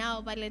 and then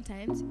now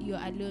Valentine's, you're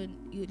alone,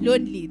 you're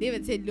lonely. They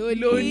even say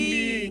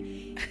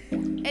lonely.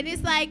 And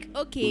it's like,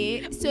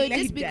 okay, so Like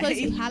just because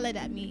you that. hollered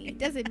at me, it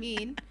doesn't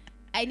mean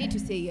I need to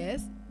say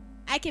yes.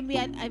 I can be.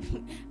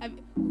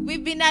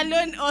 We've been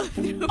alone all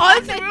through.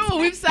 All through,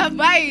 we've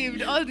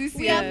survived all these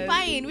We years. are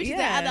fine, which is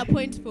the other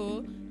point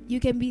for you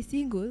can be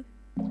single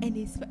and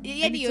it's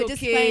yeah, And you're it's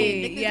just okay,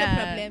 fine. Like, there's yeah.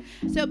 no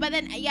problem. So, but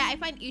then yeah, I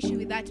find issue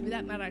with that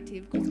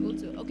narrative because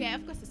also okay,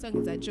 of course the song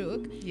is a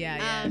joke.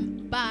 Yeah.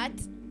 But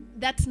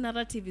that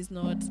narrative is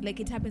not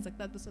like it happens like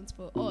that. This one's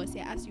for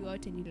say I asked you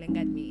out and you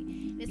lingered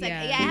me. It's like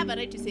Yeah. I have a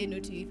right to say no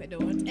to you if I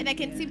don't want, and I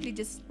can simply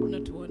just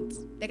not want.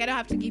 Like I don't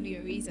have to give you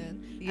a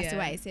reason as to Yeah.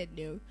 why I said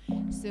no.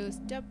 So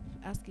stop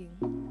asking.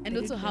 And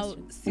the also good how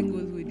questions.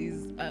 singlehood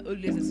is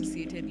always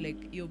associated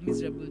like you're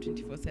miserable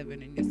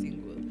 24/7 and you're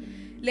single.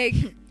 Like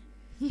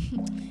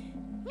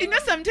you know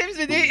sometimes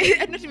when they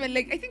not even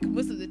like I think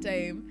most of the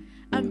time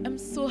I'm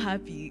so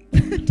happy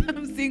that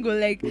I'm single.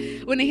 Like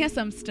when I hear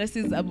some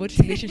stresses about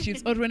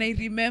relationships or when I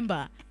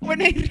remember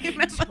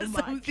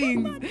some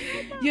things,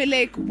 you're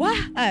like, what?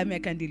 I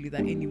can't deal with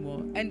that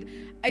anymore. And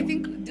I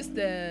think just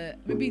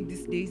maybe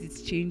these days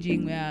it's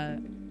changing where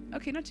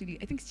okay, not really.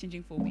 I think it's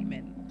changing for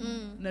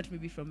women. Not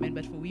maybe from men,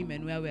 but for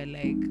women, where we're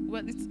like,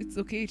 well, it's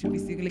okay to be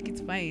single. Like,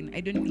 it's fine.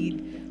 I don't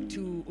need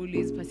to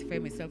always pacify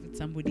myself with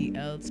somebody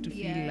else to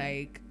feel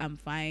like I'm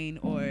fine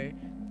or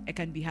I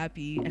can be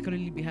happy. I can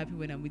only be happy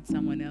when I'm with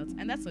someone else,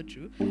 and that's not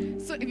true.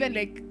 So even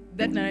like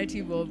that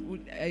narrative of,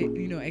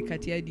 I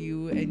catered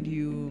you and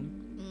you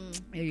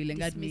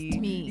lingered Dismissed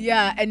me.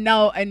 yeah, and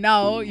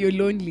now you're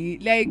lonely.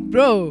 Like,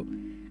 bro,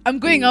 I'm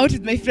going out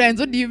with my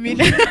friends. What do you mean?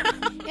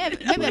 Yeah,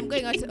 maybe I'm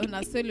going out on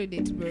a solo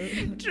date, bro.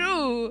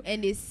 True.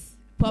 And it's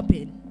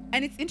popping.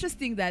 And it's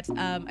interesting that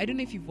I don't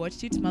know if you've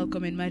watched it.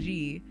 Malcolm and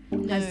Marie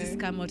has this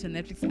come out on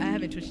Netflix. I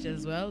haven't watched it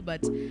as well,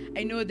 but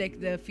I know like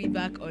the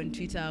feedback on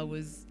Twitter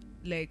was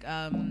like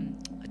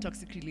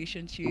toxic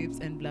relationships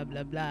and blah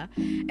blah blah.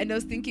 And I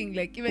was thinking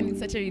like even in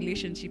such a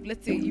relationship,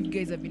 let's say you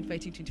guys have been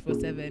fighting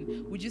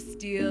 24/7, would you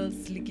still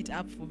slick it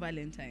up for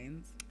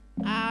Valentine's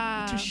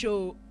to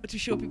show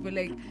people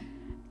like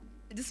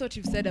this is what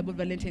you've said about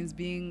Valentine's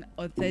being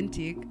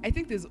authentic. I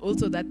think there's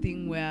also that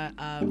thing where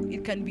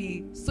it can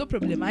be so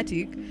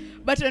problematic,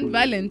 but on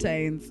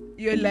Valentine's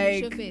you're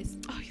like, Show face.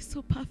 oh, you're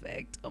so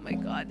perfect. Oh my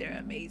God, they're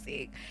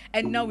amazing.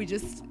 And now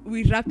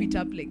we wrap it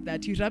up like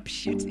that. You wrap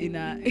shit in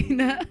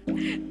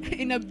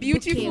a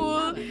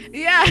beautiful,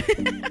 yeah.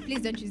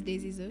 Please don't use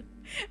daisies, though.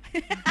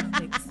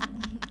 Thanks.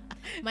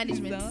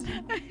 Management.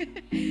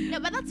 No,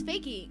 but that's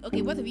faking.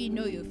 Okay, both of you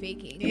know you're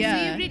faking. Yeah.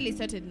 So you really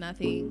started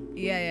nothing.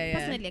 Yeah.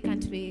 Personally, I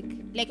can't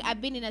fake. Like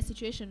I've been in a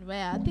situation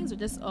where things were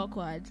just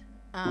awkward.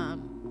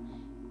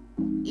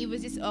 It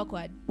was just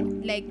awkward.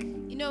 Like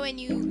when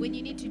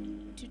you need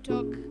to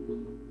talk,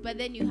 but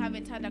then you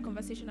haven't had a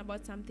conversation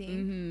about something.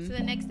 Mm-hmm. So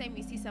the next time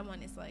you see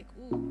someone, it's like,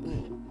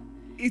 ooh.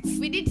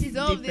 We did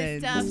resolve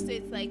different. this stuff, so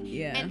it's like,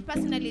 Yeah. and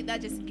personally that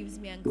just gives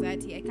me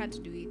anxiety. I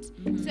can't do it.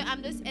 Mm-hmm. So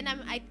I'm just, and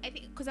I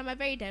think because I'm a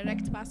very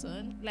direct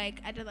person,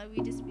 like I'd rather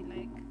we just be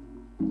like,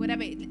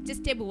 whatever,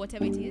 just table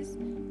whatever it is,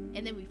 and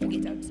then we figure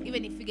it out.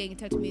 Even if figuring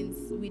it out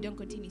means we don't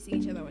continue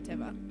seeing each other,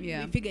 whatever.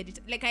 Yeah. We figured it.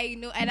 Like I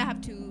don't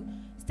have to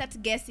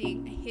start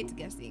guessing. I hate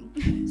guessing.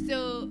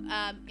 So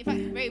in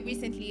fact, very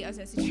recently I was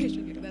in a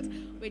situation like that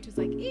where it was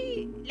like,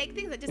 like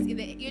things are just in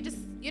the you're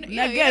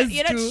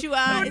not sure.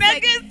 It's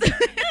like,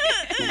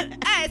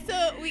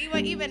 so we were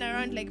even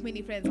around like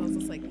many friends. I was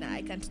just like, nah,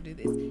 I can't do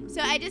this.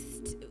 So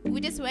we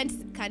just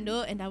went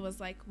kando, and I was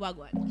like,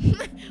 wagwan.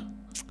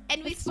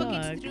 And we spoke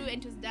it through,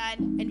 and it was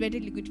done, and we're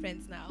really good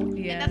friends now.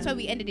 Yeah. And that's why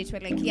we ended it. We're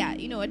like, yeah,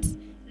 you know what?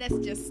 let's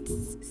just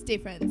stay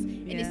friends.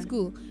 And it's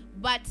cool.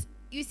 But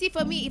you see,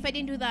 for me, if I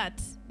didn't do that,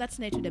 that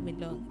night would have been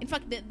long. In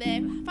fact, the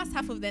first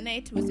half of the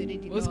night was already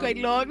long. It was quite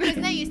long. Because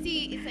now you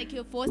see, it's like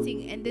you're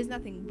forcing, and there's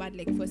nothing bad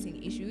like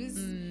forcing issues.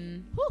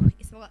 Whew,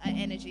 it's a lot of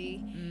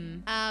energy.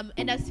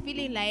 And I was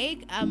feeling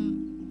like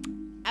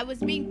I was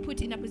being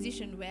put in a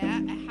position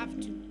where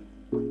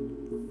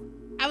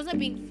I was not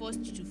being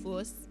forced to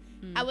force.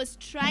 I was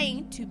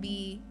trying to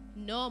be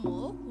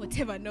normal,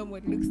 whatever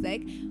normal looks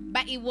like,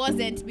 but it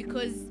wasn't,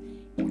 because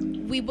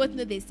we both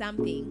know there's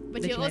something,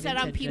 but you're also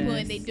around people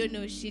and they don't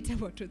know shit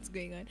about what's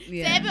going on. So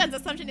everyone's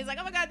assumption is like,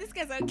 oh my god, this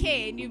guy's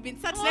okay, and you've been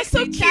sat next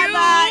to each other,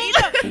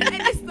 and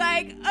it's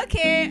like,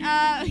 okay,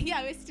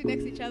 we're sitting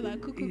next to each other,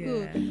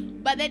 cool.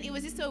 But then it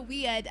was just so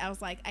weird. I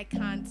was like, I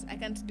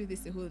can't do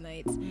this the whole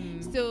night.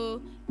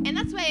 So, and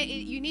that's why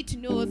you need to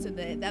know also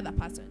the other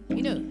person,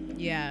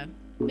 Yeah.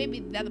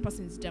 Maybe the other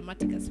person is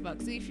dramatic as fuck.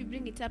 So if you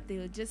bring it up,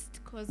 they'll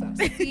just cause a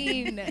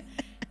scene.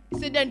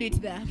 So don't do it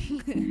there.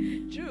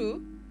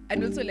 True.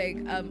 And also,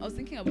 like, I was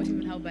thinking about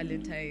even how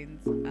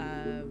Valentine's,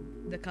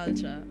 the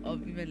culture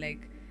of even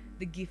like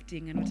the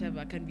gifting and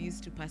whatever can be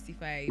used to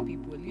pacify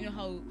people. You know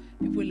how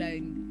people are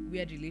in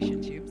weird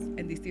relationships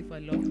and they stay for a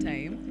long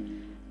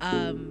time.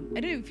 I don't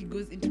know if it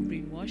goes into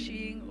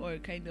brainwashing or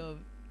kind of,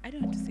 I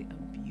don't want to say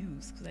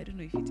abuse, because I don't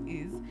know if it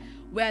is,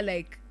 where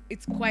like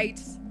it's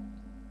quite,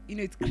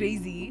 it's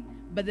crazy,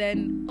 but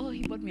then,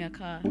 he bought me a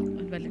car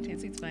on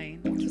Valentine's, so it's fine.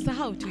 So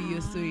how to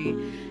your story?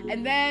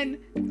 And then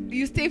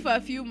you stay for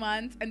a few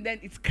months, and then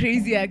it's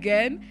crazy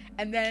again,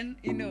 and then,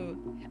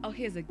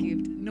 here's a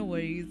gift, no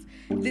worries.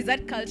 There's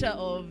that culture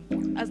of,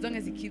 as long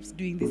as he keeps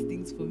doing these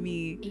things for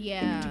me,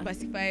 to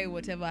pacify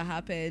whatever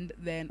happened,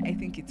 then I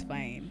think it's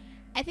fine.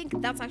 I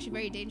think that's actually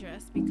very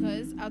dangerous,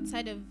 because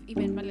outside of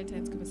even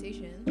Valentine's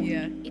conversation,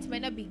 it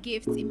might not be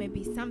gifts, it might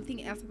be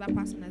something else that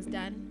person has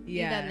done.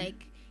 Either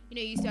like,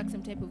 you used to act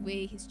some type of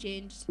way, he's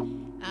changed,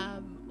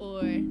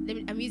 or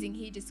I'm using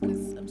he just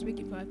because I'm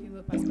speaking from a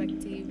female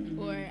perspective,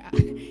 or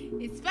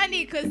it's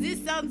funny because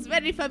this sounds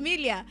very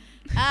familiar,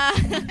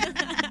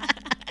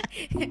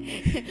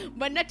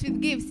 but not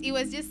with gifts. It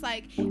was just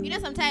like,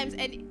 sometimes,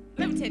 and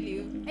let me tell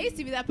you, I used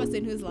to be that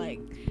person who's like,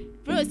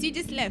 bro, so you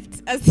just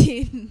left, as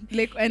in,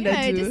 like,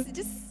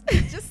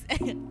 just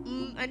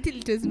until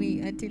it was me.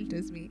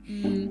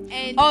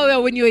 And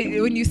when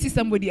you see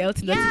somebody else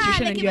in that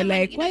situation, like, and you're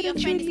like, why don't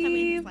you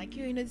leave? It's like,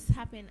 this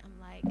happened. I'm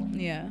like,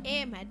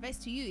 hey, my advice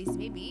to you is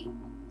maybe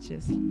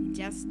just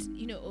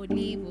or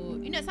leave,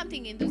 or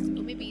something in those,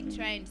 or maybe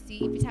try and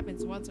see if it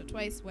happens once or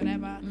twice,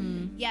 whatever.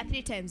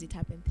 3 times it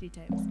happened, 3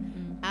 times.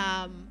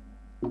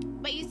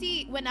 But you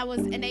see, when I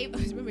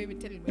remember even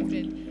telling my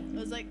friend, I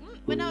was like,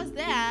 when I was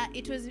there,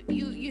 it was,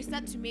 you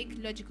start to make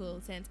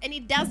logical sense. And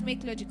it does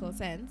make logical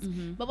sense.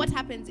 But what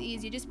happens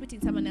is you're just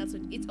putting someone else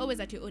on, it's always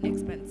at your own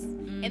expense.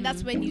 And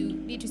that's when you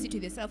need to sit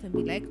with yourself and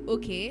be like,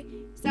 okay,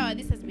 Sarah,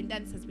 this has been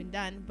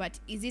done, but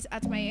is it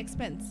at my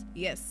expense?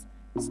 Yes.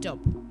 Stop.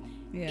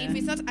 If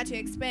it's not at your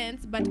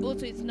expense, but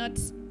also it's not,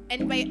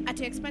 and by at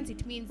your expense,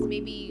 it means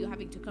maybe you're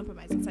having to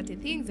compromise on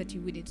certain things that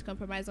you wouldn't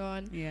compromise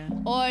on.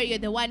 Or you're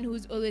the one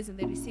who's always on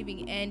the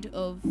receiving end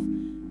of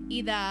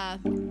either,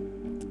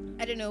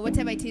 I don't know,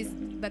 whatever it is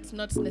that's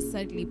not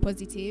necessarily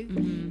positive.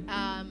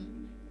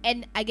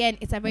 And again,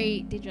 it's a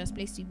very dangerous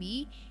place to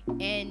be.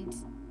 And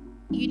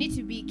you need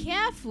to be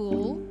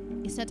careful.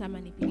 It's not a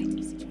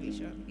manipulative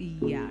situation.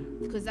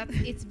 Because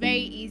it's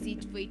very easy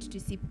for it to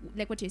see,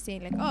 like what you're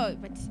saying, like, oh,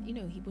 but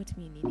he bought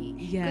me Nini.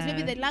 Because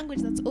maybe the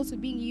language that's also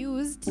being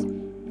used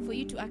for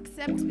you to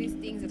accept these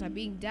things that are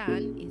being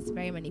done is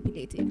very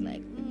manipulative.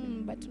 Like,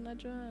 but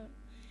unajua,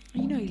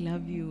 I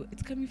love you.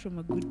 It's coming from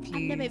a good place.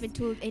 I've never even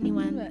told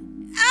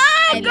anyone.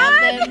 I love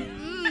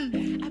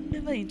them. I've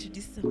never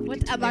introduced somebody.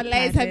 What other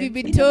lies have you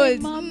been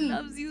told? My mom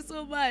loves you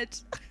so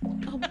much.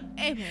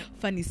 Amen.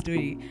 Funny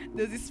story.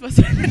 There's this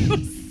person I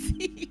was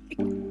seeing,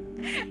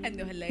 and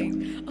they were like,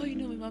 "Oh,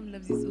 my mom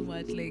loves you so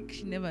much. Like,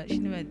 she never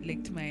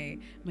liked my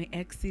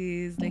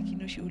exes. Like,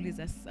 she always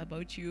asks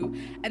about you."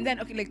 And then,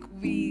 okay, like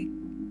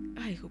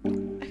I hope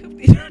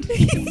they don't.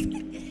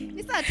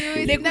 It's not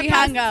true. Like, we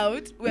hang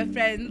out. We're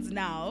friends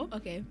now.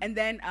 Okay. And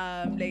then,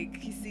 like,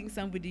 he's seeing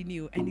somebody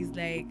new, and he's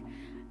like,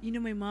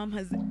 my mom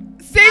has same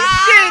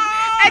shit.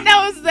 And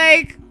I was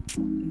like,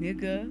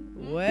 nigga,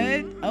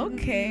 what?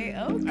 Okay.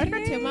 I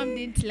thought your mom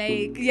didn't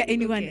like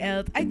anyone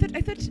else. I thought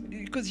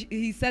because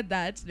he said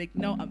that, like,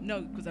 no,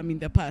 because I'm in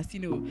the past,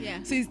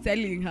 Yeah. So he's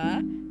telling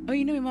her, oh,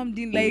 my mom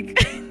didn't like.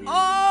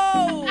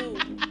 Oh.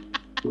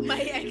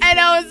 My ex. And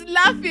I was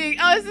laughing.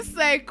 I was just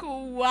like,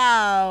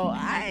 wow.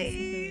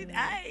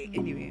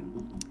 Anyway,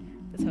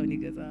 that's how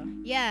niggas are.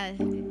 Yeah.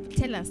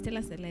 Tell us the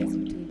lies we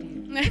told you.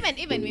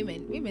 Even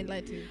women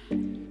lie too.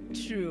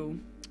 True.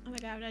 Oh my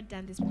god, I've not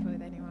done this before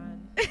with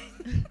anyone.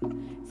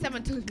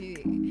 Someone told me.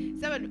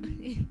 That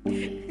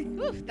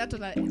was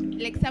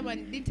like,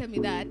 someone didn't tell me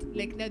that.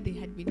 Like, now they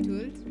had been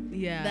told.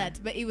 That,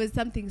 but it was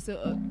something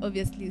so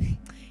obviously.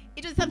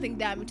 It was something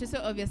dumb. It was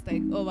so obvious,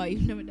 like, oh wow,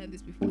 you've never done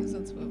this before. This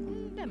one's for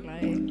don't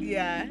lie.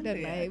 Yeah.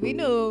 Don't lie. We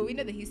know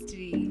the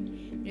history.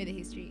 know the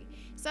history.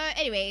 So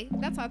anyway,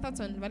 that's our thoughts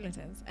on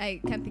Valentine's.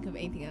 I can't think of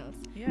anything else.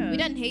 Yeah. We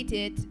don't hate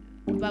it,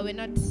 but we're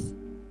not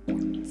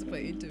super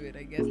into it,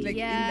 I guess. Like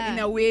Yeah. in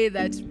a way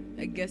that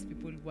I guess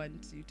people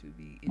want you to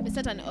be into. it's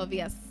not an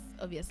obvious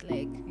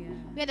like Yeah.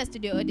 we had a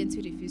studio audience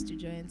who refused to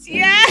join. So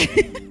Yeah.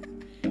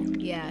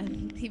 yeah,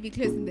 he'll be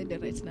closing the door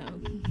right now.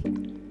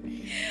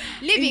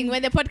 Leaving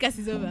when the podcast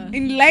is over.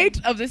 In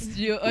light of the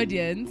studio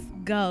audience,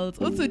 girls,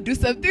 also do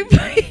something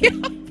for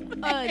you.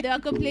 Oh, they are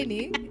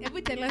complaining.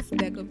 Ever tell us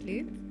their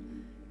complaints?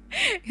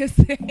 You're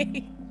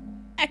saying.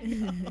 I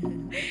know.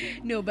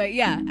 No, but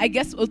yeah, I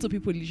guess also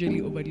people usually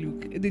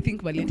overlook. They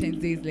think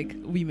Valentine's Day is like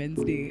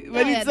Women's Day,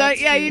 but yeah, it's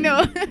that's yeah, true. you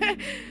know.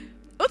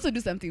 Also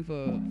do something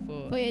for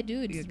your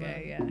dude. your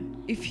guy, yeah,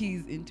 if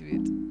he's into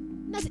it.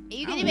 You I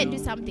can don't even know.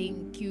 do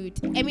something cute.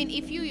 I mean,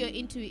 if you're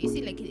into it, you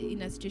see, like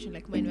in a situation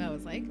like mine where I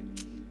was like,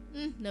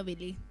 no,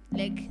 really.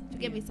 Like, to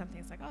give me something,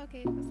 it's like, oh,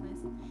 okay, that's nice.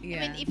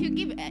 Yeah. I mean, if you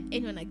give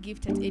anyone a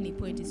gift at any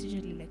point, it's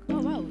usually like, oh,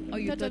 wow, Oh,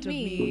 you thought of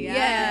me.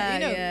 Yeah, you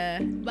know. Yeah.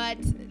 But,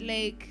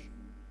 like,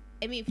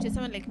 I mean, if there's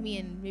someone like me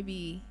and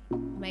maybe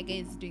my guy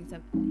is doing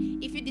something,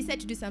 if you decide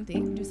to do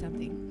something, do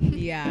something.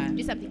 Yeah.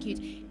 Do something cute.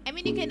 I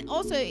mean, you can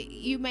also,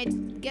 you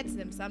might get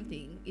them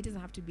something. It doesn't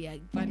have to be a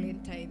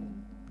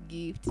Valentine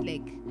gift.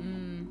 Like,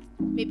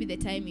 maybe the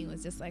timing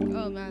was just like,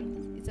 oh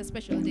man, it's a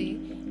special day.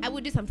 I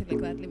would do something like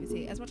that. Let me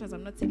say, as much as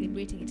I'm not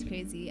celebrating it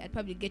crazy, I'd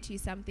probably get you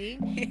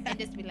something and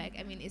just be like,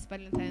 I mean, it's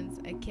Valentine's.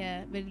 I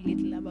care very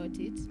little about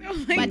it,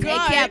 Oh my but God.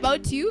 I care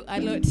about you a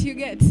lot. You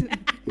get.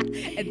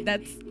 And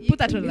that's put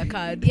that on the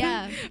card.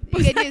 Yeah.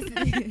 You can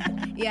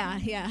just, yeah.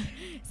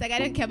 It's like I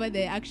don't care about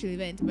the actual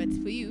event, but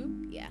for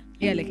you, yeah.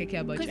 Yeah, like I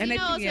care about you. Because you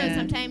know, I also think, yeah.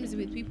 sometimes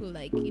with people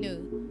like, you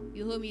know,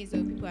 your homies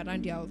or people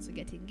around you are also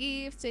getting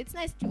gifts. So it's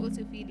nice to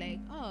also feel like,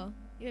 oh,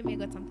 even me, I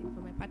got something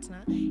for my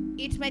partner.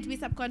 It might be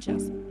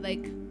subconscious.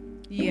 Like,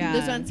 Yeah.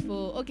 those ones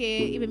for, okay,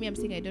 even me, I'm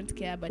saying I don't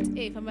care. But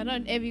hey, if I'm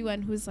around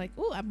everyone who's like,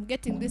 oh, I'm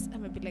getting this, I'm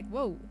going to be like,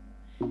 whoa.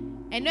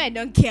 I know I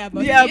don't care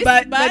about Yeah, this,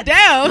 but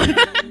damn.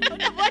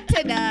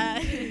 what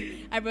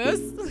a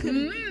rose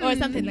or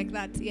something like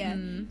that. Yeah.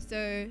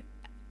 So,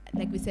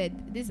 like we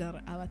said, these are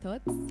our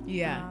thoughts.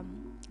 Yeah.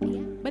 Yeah.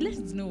 But let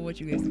us know what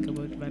you guys think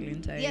about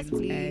Valentine's. Yes, And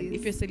please.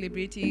 if you're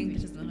celebrating,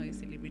 let us know how you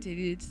celebrated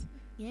it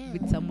Yeah.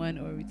 with someone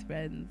or with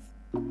friends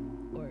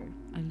or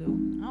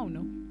alone. I don't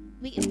know.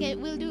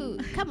 We'll do.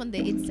 Come on the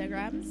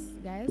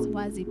Instagrams, guys.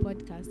 Wazi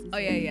podcast. Is Oh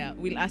yeah.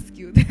 We'll ask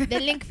you. The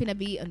link finna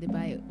be on the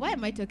bio. Why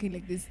am I talking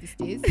like this these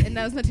days? And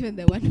I was not even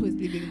the one who was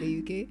living in the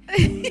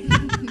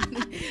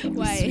UK.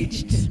 Why?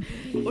 Switched.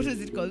 What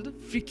was it called?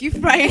 Freaky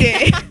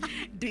Friday.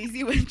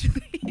 Daisy went to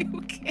the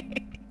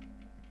UK.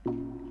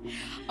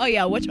 Oh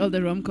yeah, watch all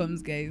the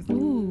rom-coms, guys.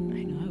 Ooh.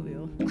 I know I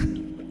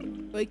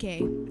will. Okay.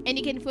 And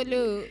you can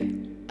follow.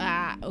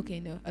 Okay,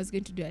 no. I was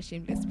going to do a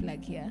shameless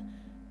plug here.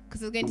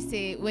 Because I was going to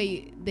say,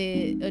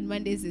 on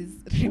Mondays is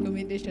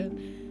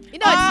recommendation. You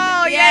know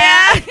Oh what?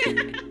 yeah.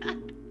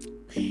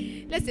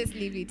 Let's just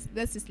leave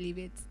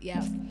it.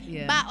 Yeah.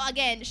 Yeah. But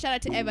again, shout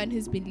out to everyone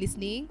who's been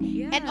listening.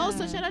 Yeah. And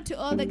also shout out to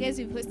all the guys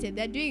we've hosted.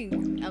 They're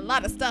doing a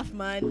lot of stuff,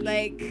 man.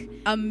 Like,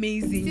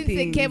 Amazing since things.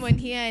 they came on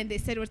here and they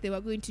said what they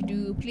were going to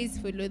do, please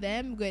follow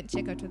them. Go and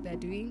check out what they're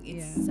doing.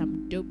 It's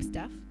some dope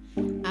stuff.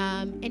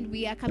 And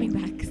we are coming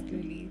back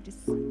slowly.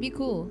 Just be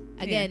cool.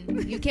 Again,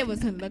 UK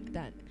was on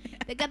lockdown.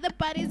 They got the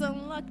parties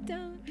on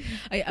lockdown.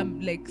 I am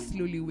like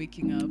slowly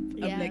waking up.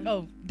 Yeah. I'm like,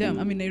 oh damn,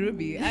 I'm in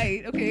Nairobi.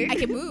 Okay. I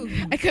can move.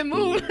 I can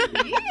move.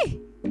 Yeah.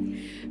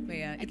 But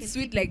yeah, I can it's see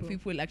sweet like people.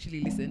 people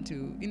actually listen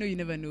to. You know, you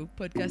never know.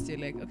 Podcast, you're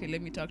like, okay,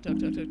 let me talk.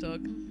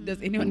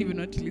 Does anyone even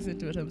want to listen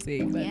to what I'm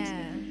saying? But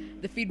Yeah.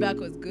 the feedback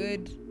was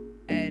good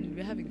and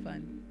we're having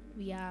fun.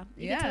 Yeah.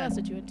 You Yeah. can tell us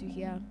what you want to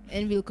hear.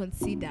 And we'll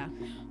consider.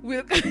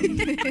 We'll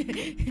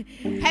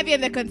Heavy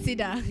on the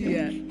consider.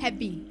 Yeah.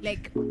 Heavy.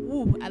 Like,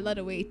 ooh, a lot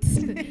of weight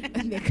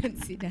on the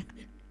consider.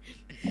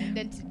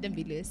 Don't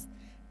be loose.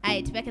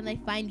 Alright, where can I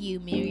find you,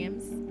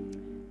 Miriams?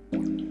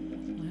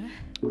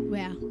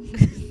 Where?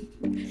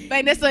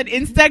 Find us on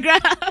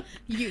Instagram.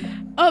 You.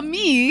 Oh,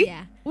 me?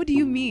 Yeah. What do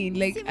you mean?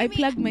 Like, See, I me-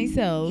 plug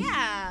myself.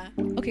 Yeah.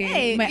 Okay,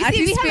 Hey, my you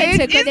see, we artist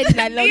haven't page recorded is- in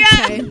a long Yeah.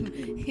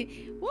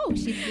 time. Whoa,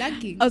 she's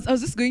blanking. I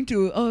was just going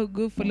to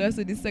go follow us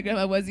on Instagram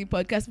at Wazi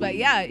Podcast, but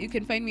yeah, you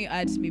can find me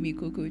at Mimi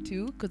Coco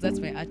too, because that's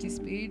my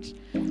artist page.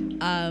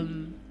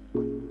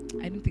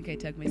 I don't think I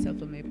tag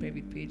myself on my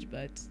private page,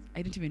 but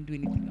I don't even do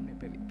anything on my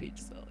private page,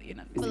 so you're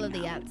not missing Follow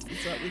the out. arts,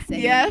 is what we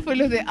say. Yeah,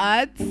 follow the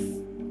arts.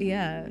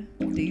 Yeah,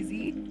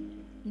 Daisy.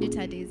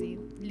 Twitter Daisy.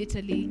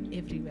 Literally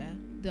everywhere.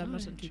 Though I'm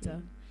not on true.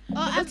 Twitter.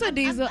 But also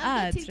Daiso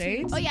Arts, getting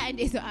to- right? Oh yeah, and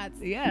Daiso Arts.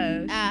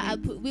 Yeah.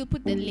 We'll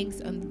put the links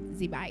on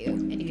the bio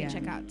and you Yeah.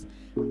 can check out.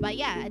 But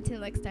yeah, until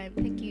next time,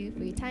 thank you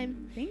for your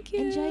time. Thank you.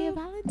 Enjoy your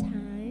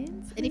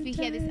Valentine's. And if you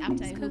hear this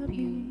after, I hope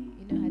you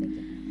know how to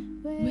do.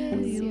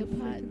 Where's your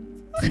part?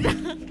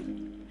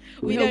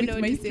 We don't are know with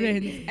what my to say.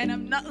 friends, and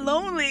I'm not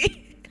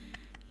lonely.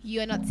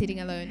 You are not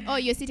sitting alone. Oh,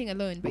 you're sitting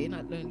alone, but you're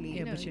not lonely.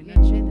 Yeah, No, but you're you're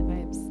not. enjoying the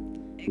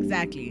vibes.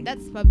 Exactly.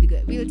 That's probably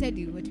good. We'll tell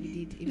you what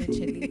we did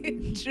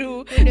eventually.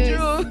 True. Who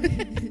knows?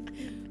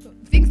 True.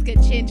 Things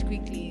can change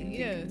quickly.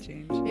 change.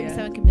 Maybe Yeah.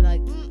 someone can be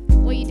like,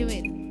 what are you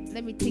doing?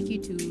 Let me take you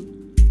to.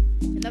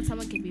 And that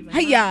someone can be my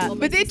Yeah, mom or my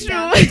but they sister.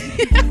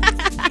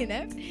 true. You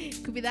know,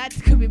 could be that.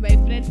 Could be my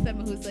friend,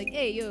 someone who's like,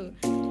 hey yo,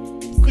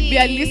 Could be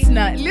a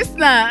listener.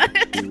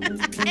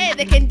 Hey,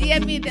 they can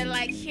DM me. They're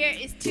like, here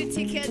is 2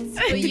 tickets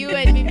for you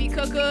and Mimi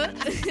Coco.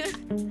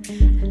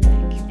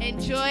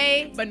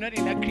 Enjoy. But not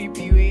in a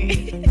creepy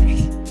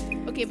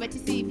way. Okay, but you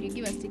see, if you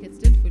give us tickets,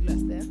 don't fool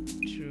us there.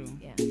 True.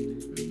 Yeah.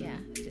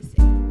 Just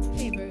say,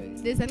 hey bro,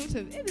 there's a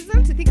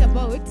lot to think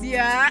about.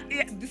 Yeah.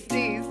 These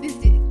days. This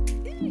day,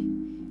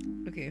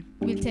 Okay.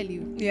 we'll tell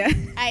you. Yeah.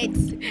 Alright,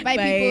 bye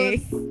Bye.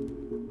 people.